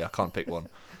 10. Really, I can't pick one.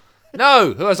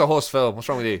 No, who has a horse film? What's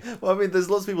wrong with you? Well, I mean, there's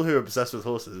lots of people who are obsessed with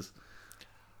horses.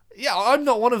 Yeah, I'm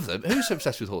not one of them. Who's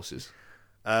obsessed with horses?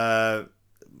 My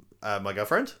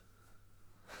girlfriend.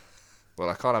 Well,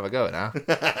 I can't have a go now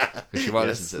because she might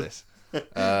listen to this.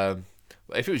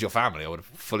 If it was your family, I would have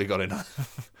fully got in.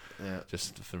 Yeah.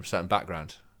 Just from a certain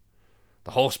background.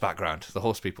 The horse background. The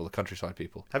horse people, the countryside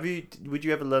people. Would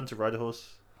you ever learn to ride a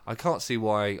horse? I can't see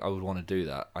why I would want to do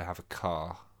that. I have a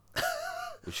car,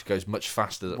 which goes much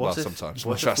faster than, sometimes.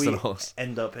 Much faster than a horse.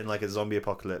 End up in like a zombie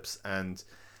apocalypse and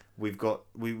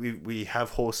we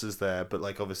have horses there, but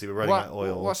like obviously we're running out of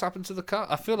oil. What's happened to the car?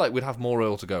 I feel like we'd have more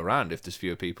oil to go around if there's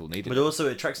fewer people needed. But also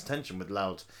it attracts attention with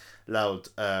loud. So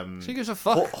who gives a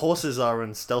fuck? Horses are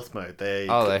in stealth mode. They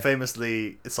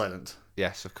famously silent.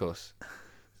 Yes, of course.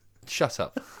 Shut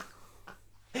up.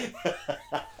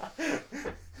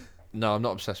 No, I'm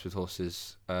not obsessed with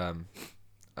horses, and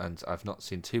I've not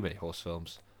seen too many horse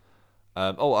films.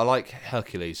 I like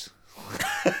Hercules.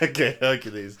 Okay,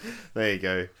 Hercules. There you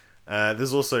go.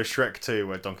 There's also Shrek 2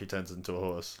 where Donkey turns into a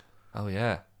horse. Oh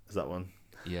yeah. Is that one?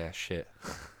 Yeah, shit.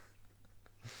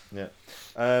 Yeah.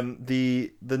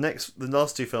 The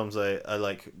last two films I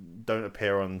like don't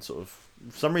appear on sort of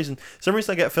for some reason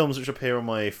I get films which appear on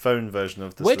my phone version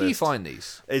of this Where list. do you find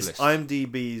these? It's lists?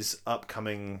 IMDb's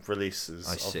upcoming releases.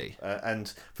 I see.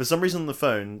 And for some reason on the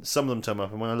phone, some of them turn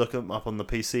up, and when I look them up on the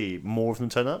PC, more of them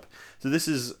turn up. So this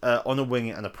is On a Wing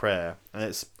and a Prayer, and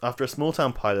it's after a small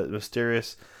town pilot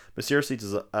mysteriously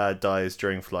dies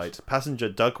during flight. Passenger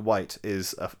Doug White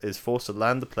is forced to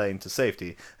land the plane to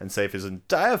safety and save his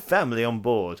entire family on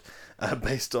board.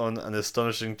 Based on an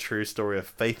astonishing true story of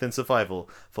faith and survival,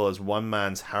 follows one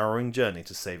man's harrowing journey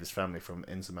to save his family from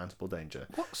insurmountable danger.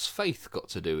 What's faith got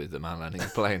to do with the man landing the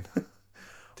plane?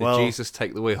 Did Well, Jesus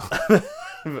take the wheel?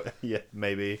 Yeah,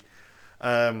 maybe.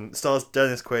 Stars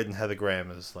Dennis Quaid and Heather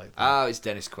Graham as like. Oh, it's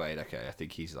Dennis Quaid. Okay, I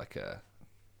think he's like a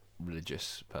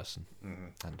religious person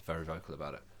and very vocal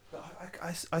about it.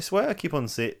 I swear I keep on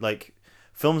seeing like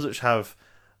films which have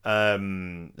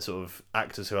sort of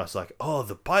actors who are like, oh,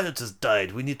 the pilot has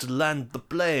died, we need to land the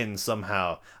plane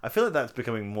somehow. I feel like that's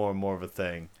becoming more and more of a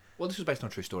thing. Well, this was based on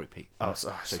a true story, Pete. Oh,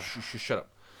 so shut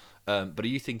up. But are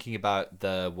you thinking about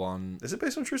the one? Is it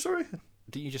based on a true story?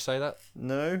 Didn't you just say that?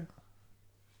 No.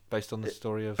 Based on the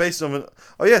story of. Based on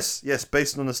yes,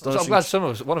 based on astonishing. So I'm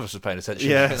glad one of us was paying attention.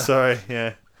 Yeah, sorry,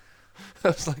 yeah. I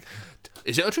was like,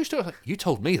 is it a true story? Like, you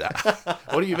told me that.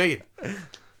 What do you mean?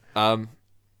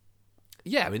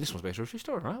 Yeah, I mean, this one's based on a true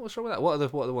story, right? What's wrong with that? What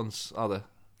are the ones? Are the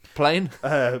plane?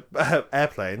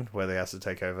 Airplane, where they asked to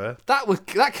take over.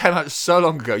 That came out so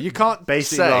long ago. You can't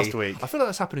Basically say. last week. I feel like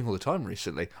that's happening all the time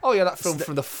recently. Oh yeah, that film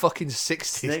from the fucking 60s.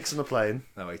 Snakes on a plane.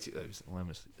 No, wait, when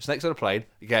was it? Snakes on a Plane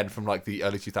again from like the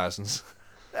early 2000s.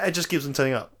 It just keeps them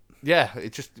turning up. Yeah,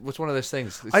 it just was one of those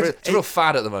things. It's a real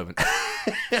fad at the moment.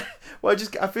 Well,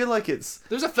 I feel like it's.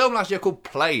 There was a film last year called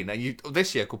Plane, and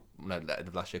last year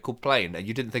called Plane, and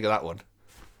you didn't think of that one.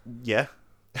 Yeah.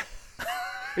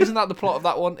 Isn't that the plot of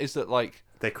that one? Is that like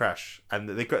they crash and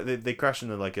they crash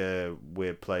in like a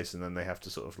weird place, and then they have to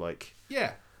sort of like.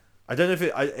 Yeah. I don't know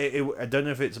if I don't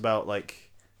know if it's about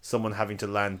like someone having to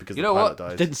land because the pilot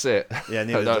died. Didn't see it. Yeah,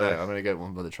 neither no, did I. I'm gonna get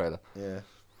one by the trailer. Yeah.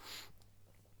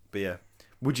 But yeah,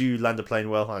 would you land a plane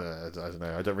well? I don't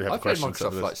know. I don't really have a question. I've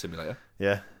played Microsoft Flight Simulator.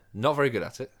 Yeah. Not very good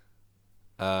at it.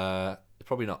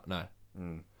 Probably not. No.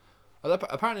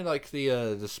 Apparently, like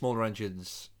the smaller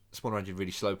engines,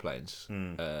 really slow planes.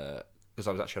 Because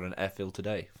I was actually on an airfield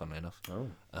today, funnily enough. Oh.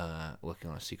 Working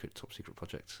on a top secret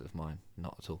project of mine.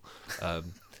 Not at all.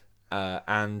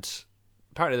 And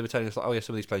apparently they were telling us like, oh yeah,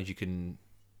 some of these planes you can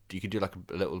do like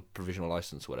a little provisional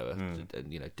license or whatever, and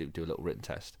do a little written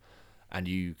test. And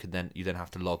you then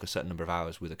have to log a certain number of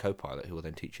hours with a co-pilot who will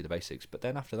then teach you the basics. But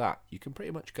then after that, you can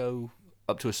pretty much go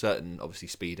up to a certain, obviously,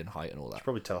 speed and height and all that. You should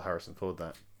probably tell Harrison Ford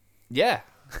that. Yeah.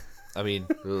 I mean,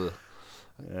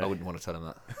 I wouldn't want to tell him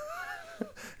that.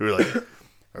 You were like,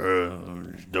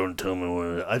 don't tell me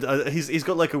what. He's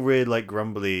got like a weird, like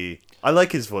grumbly. I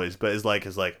like his voice, but it's like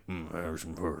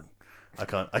Harrison Ford. I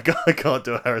can't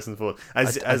do a Harrison Ford. I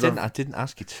didn't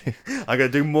ask you to. I'm gonna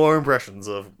do more impressions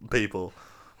of people.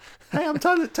 Hey, I'm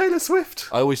Taylor Swift.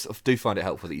 I always do find it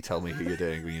helpful that you tell me who you're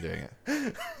doing when you're doing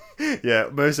it. Yeah,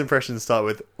 most impressions start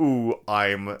with "Ooh,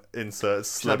 I'm insert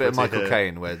celebrity." It's like a bit of Michael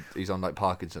Caine where he's on like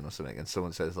Parkinson or something, and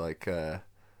someone says like, "Have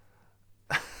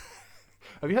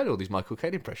you heard all these Michael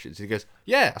Caine impressions?" He goes,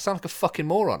 "Yeah, I sound like a fucking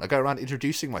moron. I go around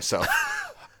introducing myself.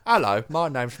 Hello, my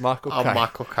name's Michael Caine. I'm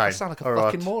Michael Caine. I sound like a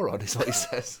fucking moron." Is what he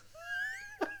says.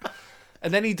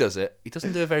 And then he does it. He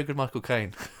doesn't do a very good Michael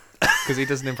Caine. Because he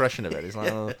does an impression of it. He's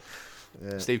like, oh,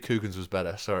 yeah. Steve Coogan's was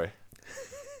better. Sorry.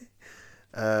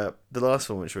 The last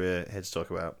one which we're here to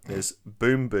talk about is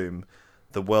Boom Boom,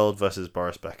 The World versus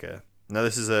Boris Becker. Now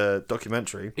this is a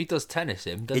documentary. He does tennis,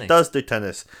 doesn't he? He does do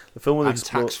tennis. The film will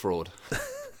explore tax fraud.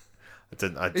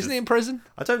 Isn't he in prison?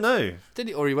 I don't know. Didn't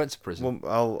he? Or he went to prison?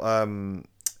 Well,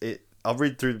 I'll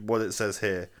read through what it says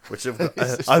here, which I'll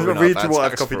read through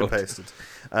what I've copied and pasted.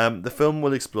 The film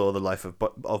will explore the life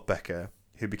of Becker,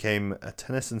 who became a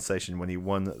tennis sensation when he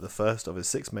won the first of his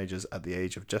 6 majors at the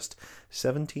age of just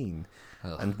 17,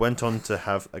 and went on to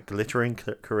have a glittering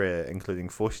career, including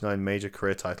 49 major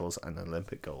career titles and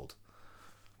Olympic gold.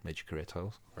 Major career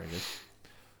titles. Very good.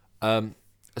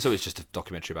 So it's just a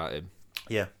documentary about him.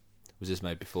 Yeah. Was this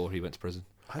made before he went to prison?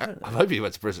 I don't know. I hope he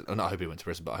went to prison. Not I hope he went to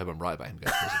prison, but I hope I'm right about him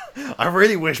going to prison. I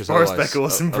really wish Boris Becker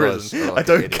was in prison. I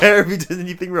don't care if he did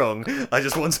anything wrong. I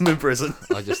just want him in prison.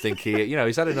 I just think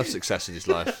he's had enough success in his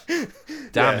life.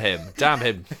 Damn him.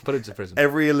 Put him to prison.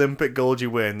 Every Olympic gold you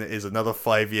win is another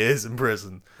 5 years in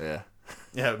prison. Yeah.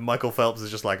 Yeah, Michael Phelps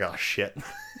is just like, oh, shit.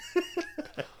 I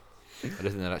don't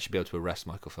think they'd actually be able to arrest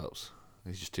Michael Phelps.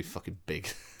 He's just too fucking big.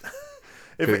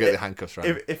 If get the handcuffs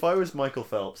around. If I was Michael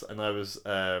Phelps and I was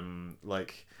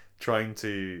trying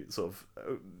to sort of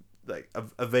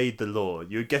evade the law,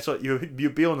 you'd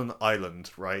be on an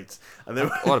island, right? And then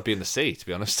I want to be in the sea, to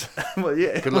be honest. Well,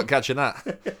 yeah. Good luck catching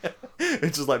that.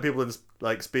 It's just like people in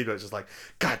speedboats, just like,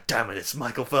 God damn it, it's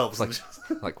Michael Phelps.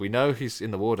 Like we know he's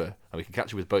in the water and we can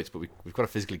catch him with boats, but we've got to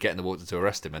physically get in the water to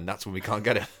arrest him, and that's when we can't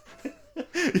get him.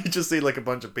 You just see like a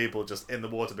bunch of people just in the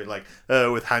water, being like,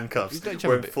 with handcuffs,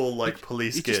 wearing full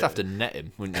police gear. You just have to net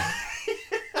him, wouldn't you?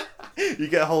 You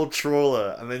get a whole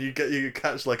trawler, and then you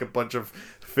catch like a bunch of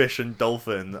fish and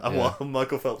dolphin, and while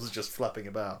Michael Phelps is just flapping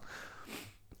about.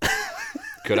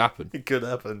 Could happen. It could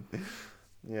happen.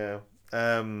 Yeah.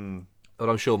 But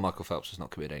I'm sure Michael Phelps has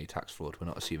not committed any tax fraud. We're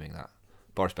not assuming that.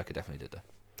 Boris Becker definitely did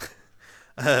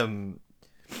though.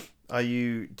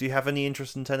 Do you have any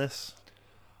interest in tennis?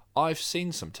 I've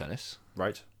seen some tennis.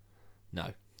 Right.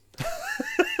 No.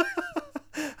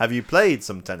 Have you played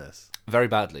some tennis? Very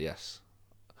badly, yes.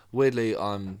 Weirdly,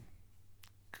 I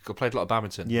played a lot of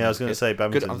badminton. Yeah, I was going to say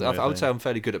badminton. I would say I'm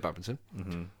fairly good at badminton,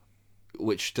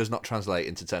 which does not translate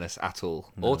into tennis at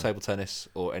all, or table tennis,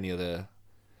 or any other.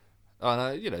 Oh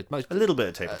no, a little bit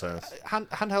of table tennis.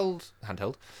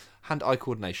 Hand-eye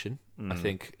coordination. I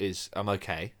think I'm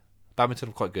okay. Badminton,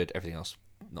 I'm quite good. Everything else,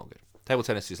 not good. Table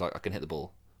tennis is like I can hit the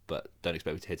ball, but don't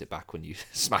expect me to hit it back when you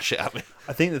smash it at me.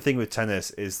 I think the thing with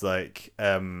tennis is like,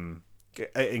 in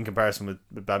comparison with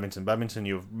badminton,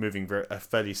 you're moving a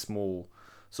fairly small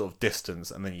sort of distance,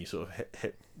 and then you sort of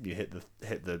hit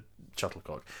the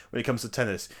shuttlecock. When it comes to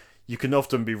tennis, you can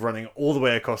often be running all the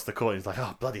way across the court. It's like,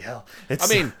 oh bloody hell!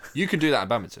 You can do that in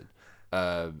badminton.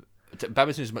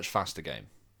 Badminton is a much faster game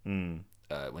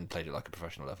when played at like a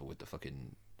professional level with the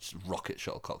fucking rocket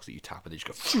shuttlecocks that you tap and they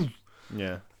just go.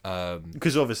 Yeah.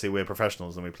 Because obviously we're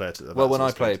professionals and we play it at well, when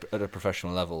I play at a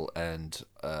professional level, and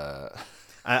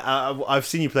I've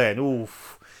seen you play, and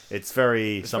it's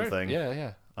very something.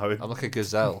 Yeah. I'm like a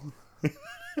gazelle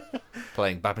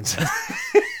playing badminton.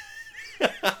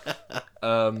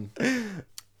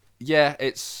 Yeah,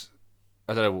 it's.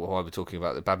 I don't know why we're talking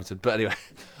about the badminton, but anyway,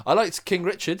 I liked King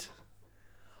Richard.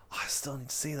 I still need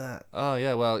to see that. Oh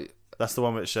yeah, well, that's the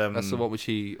one which. That's the one which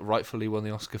he rightfully won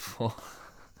the Oscar for.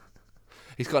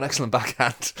 He's got an excellent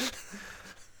backhand.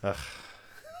 But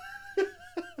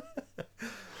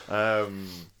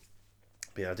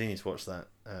yeah, I do need to watch that.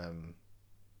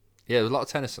 Yeah, there's a lot of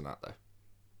tennis in that though.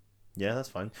 Yeah, that's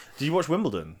fine. Did you watch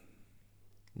Wimbledon?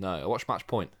 No, I watched Match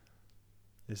Point.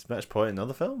 Is Match Point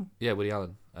another film? Yeah, Woody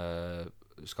Allen,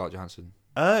 Scarlett Johansson.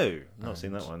 Oh, not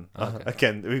seen that one. Okay.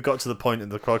 Again, we've got to the point in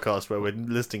the podcast where we're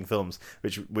listing films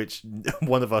which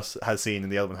one of us has seen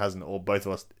and the other one hasn't, or both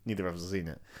of us, neither of us has seen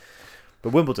it.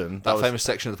 But Wimbledon, that famous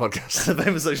section of the podcast. The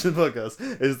famous section of the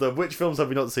podcast is which films have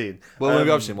we not seen? Well,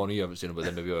 maybe I've seen one, you haven't seen it, but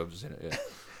then maybe I've seen it. Yeah.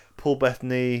 Paul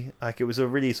Bettany, it was a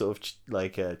really sort of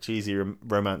cheesy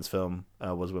romance film.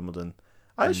 Was Wimbledon?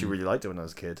 I actually really liked it when I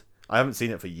was a kid. I haven't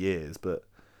seen it for years, but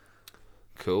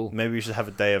cool. Maybe we should have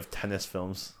a day of tennis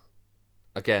films.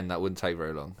 Again, that wouldn't take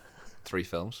very long. 3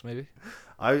 films, maybe.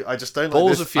 I just don't Balls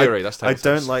like this. of Fury. That's I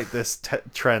don't like this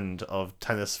trend of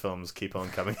tennis films keep on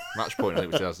coming. Match Point, I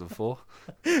think, was 2004.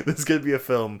 There's going to be a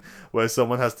film where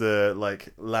someone has to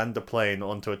land a plane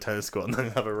onto a tennis court and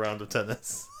then have a round of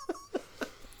tennis.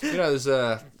 There's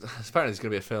apparently there's going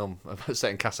to be a film set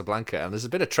in Casablanca, and there's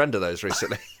been a trend of those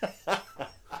recently.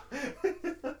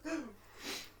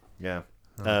 Yeah.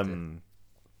 But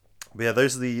yeah,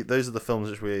 those are the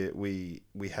films which we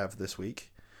have this week.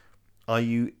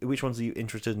 Which ones are you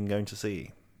interested in going to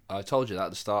see? I told you that at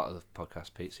the start of the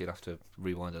podcast, Pete, so you'd have to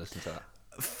rewind and listen to that.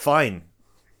 Fine.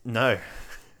 No.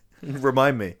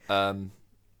 Remind me.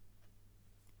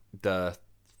 The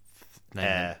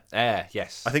Air. Air,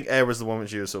 yes. I think Air was the one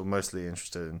which you were sort of mostly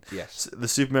interested in. Yes. The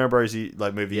Super Mario Bros.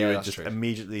 Movie, yeah, you had just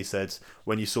immediately said,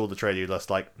 when you saw the trailer, you were just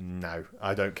like, no,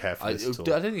 I don't care for this at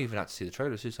all. I didn't even have to see the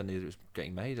trailer. As soon as I knew it was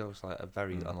getting made, I was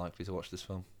very unlikely to watch this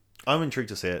film. I'm intrigued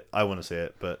to see it. I want to see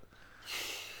it, but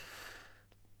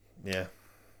Yeah.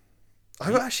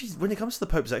 I actually, when it comes to the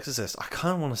Pope's Exorcist, I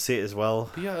kind of want to see it as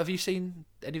well. But yeah, have you seen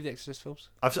any of the Exorcist films?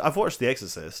 I've watched The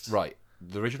Exorcist. Right,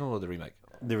 the original or the remake?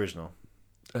 The original.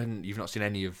 And you've not seen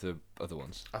any of the other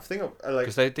ones? I think like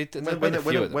because they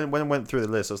when when I went through the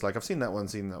list, I was like, I've seen that one,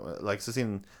 seen that one. Like, so I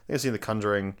think I've seen The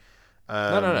Conjuring. No.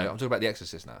 I'm talking about The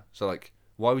Exorcist now. So like,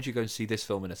 why would you go and see this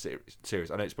film in a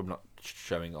series? I know it's probably not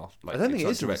showing off. Like, I don't think it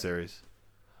is in the series.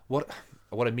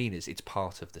 What I mean is, it's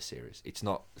part of the series. It's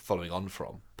not following on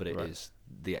from, but it is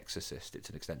The Exorcist. It's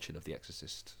an extension of The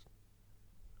Exorcist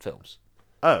films.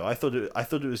 Oh, I thought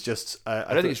it was just.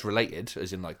 I don't think it's related,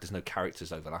 as in like there's no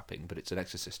characters overlapping, but it's an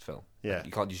Exorcist film. Yeah, like,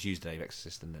 you can't just use the name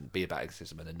Exorcist and then be about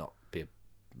exorcism and then not be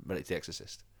related to The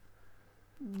Exorcist.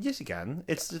 Yes, you can.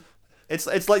 It's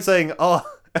like saying, oh,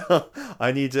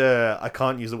 I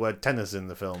can't use the word tennis in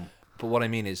the film. But what I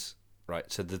mean is,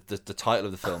 right? So the title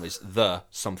of the film is The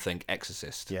Something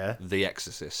Exorcist. Yeah, The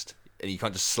Exorcist, and you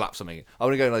can't just slap something.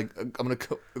 I'm gonna come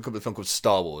up with a film called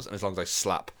Star Wars, and as long as I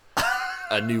slap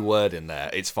a new word in there,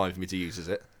 it's fine for me to use, is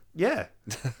it? Yeah.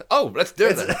 Oh, let's do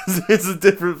it then. It's a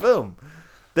different film.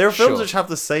 There are films which have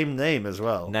the same name as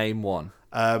well. Name one.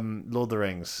 Lord of the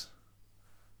Rings.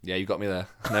 Yeah, you got me there.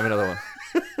 Name another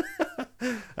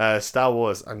one. Star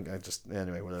Wars.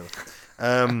 Anyway, whatever.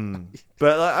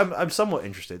 But like, I'm somewhat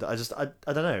interested. I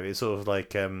don't know. It's sort of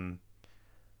like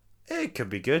it could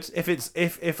be good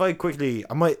if I quickly.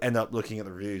 I might end up looking at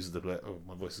the reviews of the. Oh,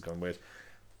 my voice is going weird.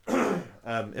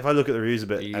 If I look at the reviews a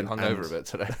bit, you hung over a bit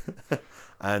today,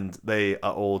 and they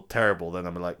are all terrible, then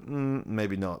I'm like,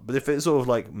 maybe not. But if it's sort of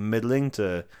like middling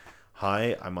to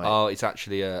high, I might. Oh, it's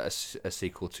actually a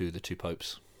sequel to The Two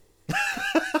Popes.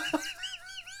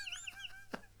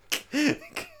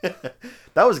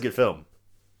 That was a good film.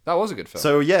 That was a good film.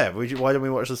 So yeah, why don't we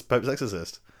watch this Pope's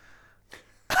Exorcist?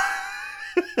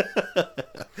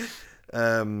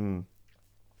 But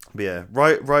yeah,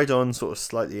 right on. Sort of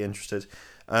slightly interested.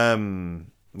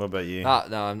 What about you? No,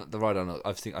 I'm not, the Ride On.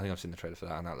 I think I've seen the trailer for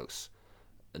that, and that looks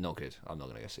not good. I'm not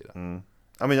gonna go see that.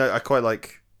 I mean, I quite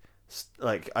like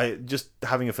I just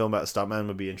having a film about a stuntman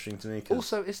would be interesting to me.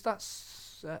 Also, is that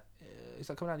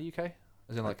coming out in the UK?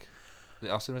 As in like,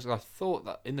 I thought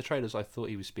that in the trailers, I thought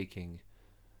he was speaking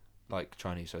like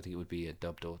Chinese, so I think it would be a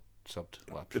dubbed or subbed.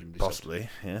 Well, presumably possibly,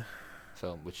 subbed yeah.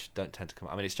 Film, which don't tend to come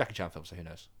out. I mean, it's Jackie Chan film, so who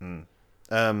knows?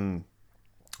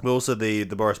 But also the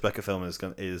Boris Becker film is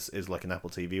like an Apple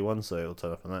TV one, so it'll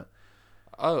turn up on that.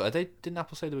 Oh, didn't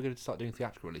Apple say they were going to start doing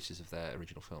theatrical releases of their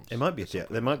original films? It might be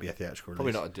there might be a theatrical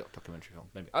release. Probably not a documentary film.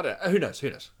 Maybe, I don't know. Who knows?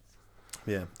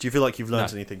 Yeah. Do you feel like you've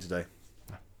learned No. anything today?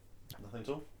 No. Nothing at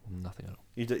all. Nothing at all.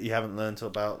 You haven't learned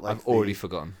about like. I've already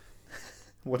forgotten.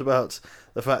 What about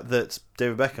the fact that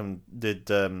David Beckham did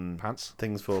Pants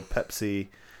things for Pepsi,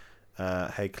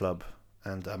 Hey Club,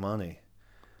 and Armani,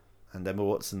 and Emma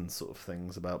Watson sort of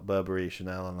things about Burberry,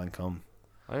 Chanel, and Lancome?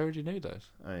 I already knew those.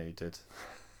 Oh, you did.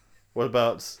 What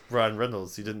about Ryan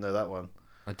Reynolds? You didn't know that one.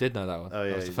 I did know that one. Oh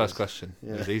yeah, that was the first question.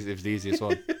 Yeah. It was the easiest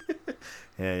one.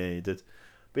 Yeah, you did.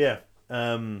 But yeah,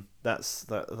 that's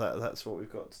what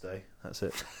we've got today. That's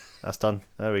it. That's done.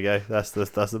 There we go. That's the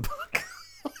book.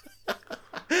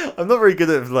 I'm not very good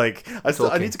at like.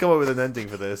 I need to come up with an ending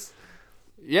for this.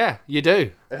 Yeah, you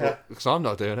do. Because I'm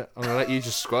not doing it. I'm gonna let you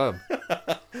just squirm.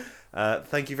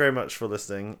 Thank you very much for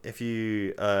listening. If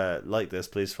you like this,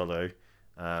 please follow.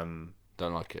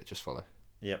 Don't like it, just follow.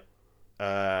 Yep.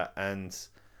 And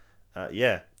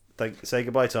yeah. Say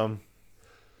goodbye, Tom.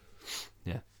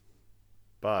 Yeah.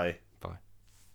 Bye.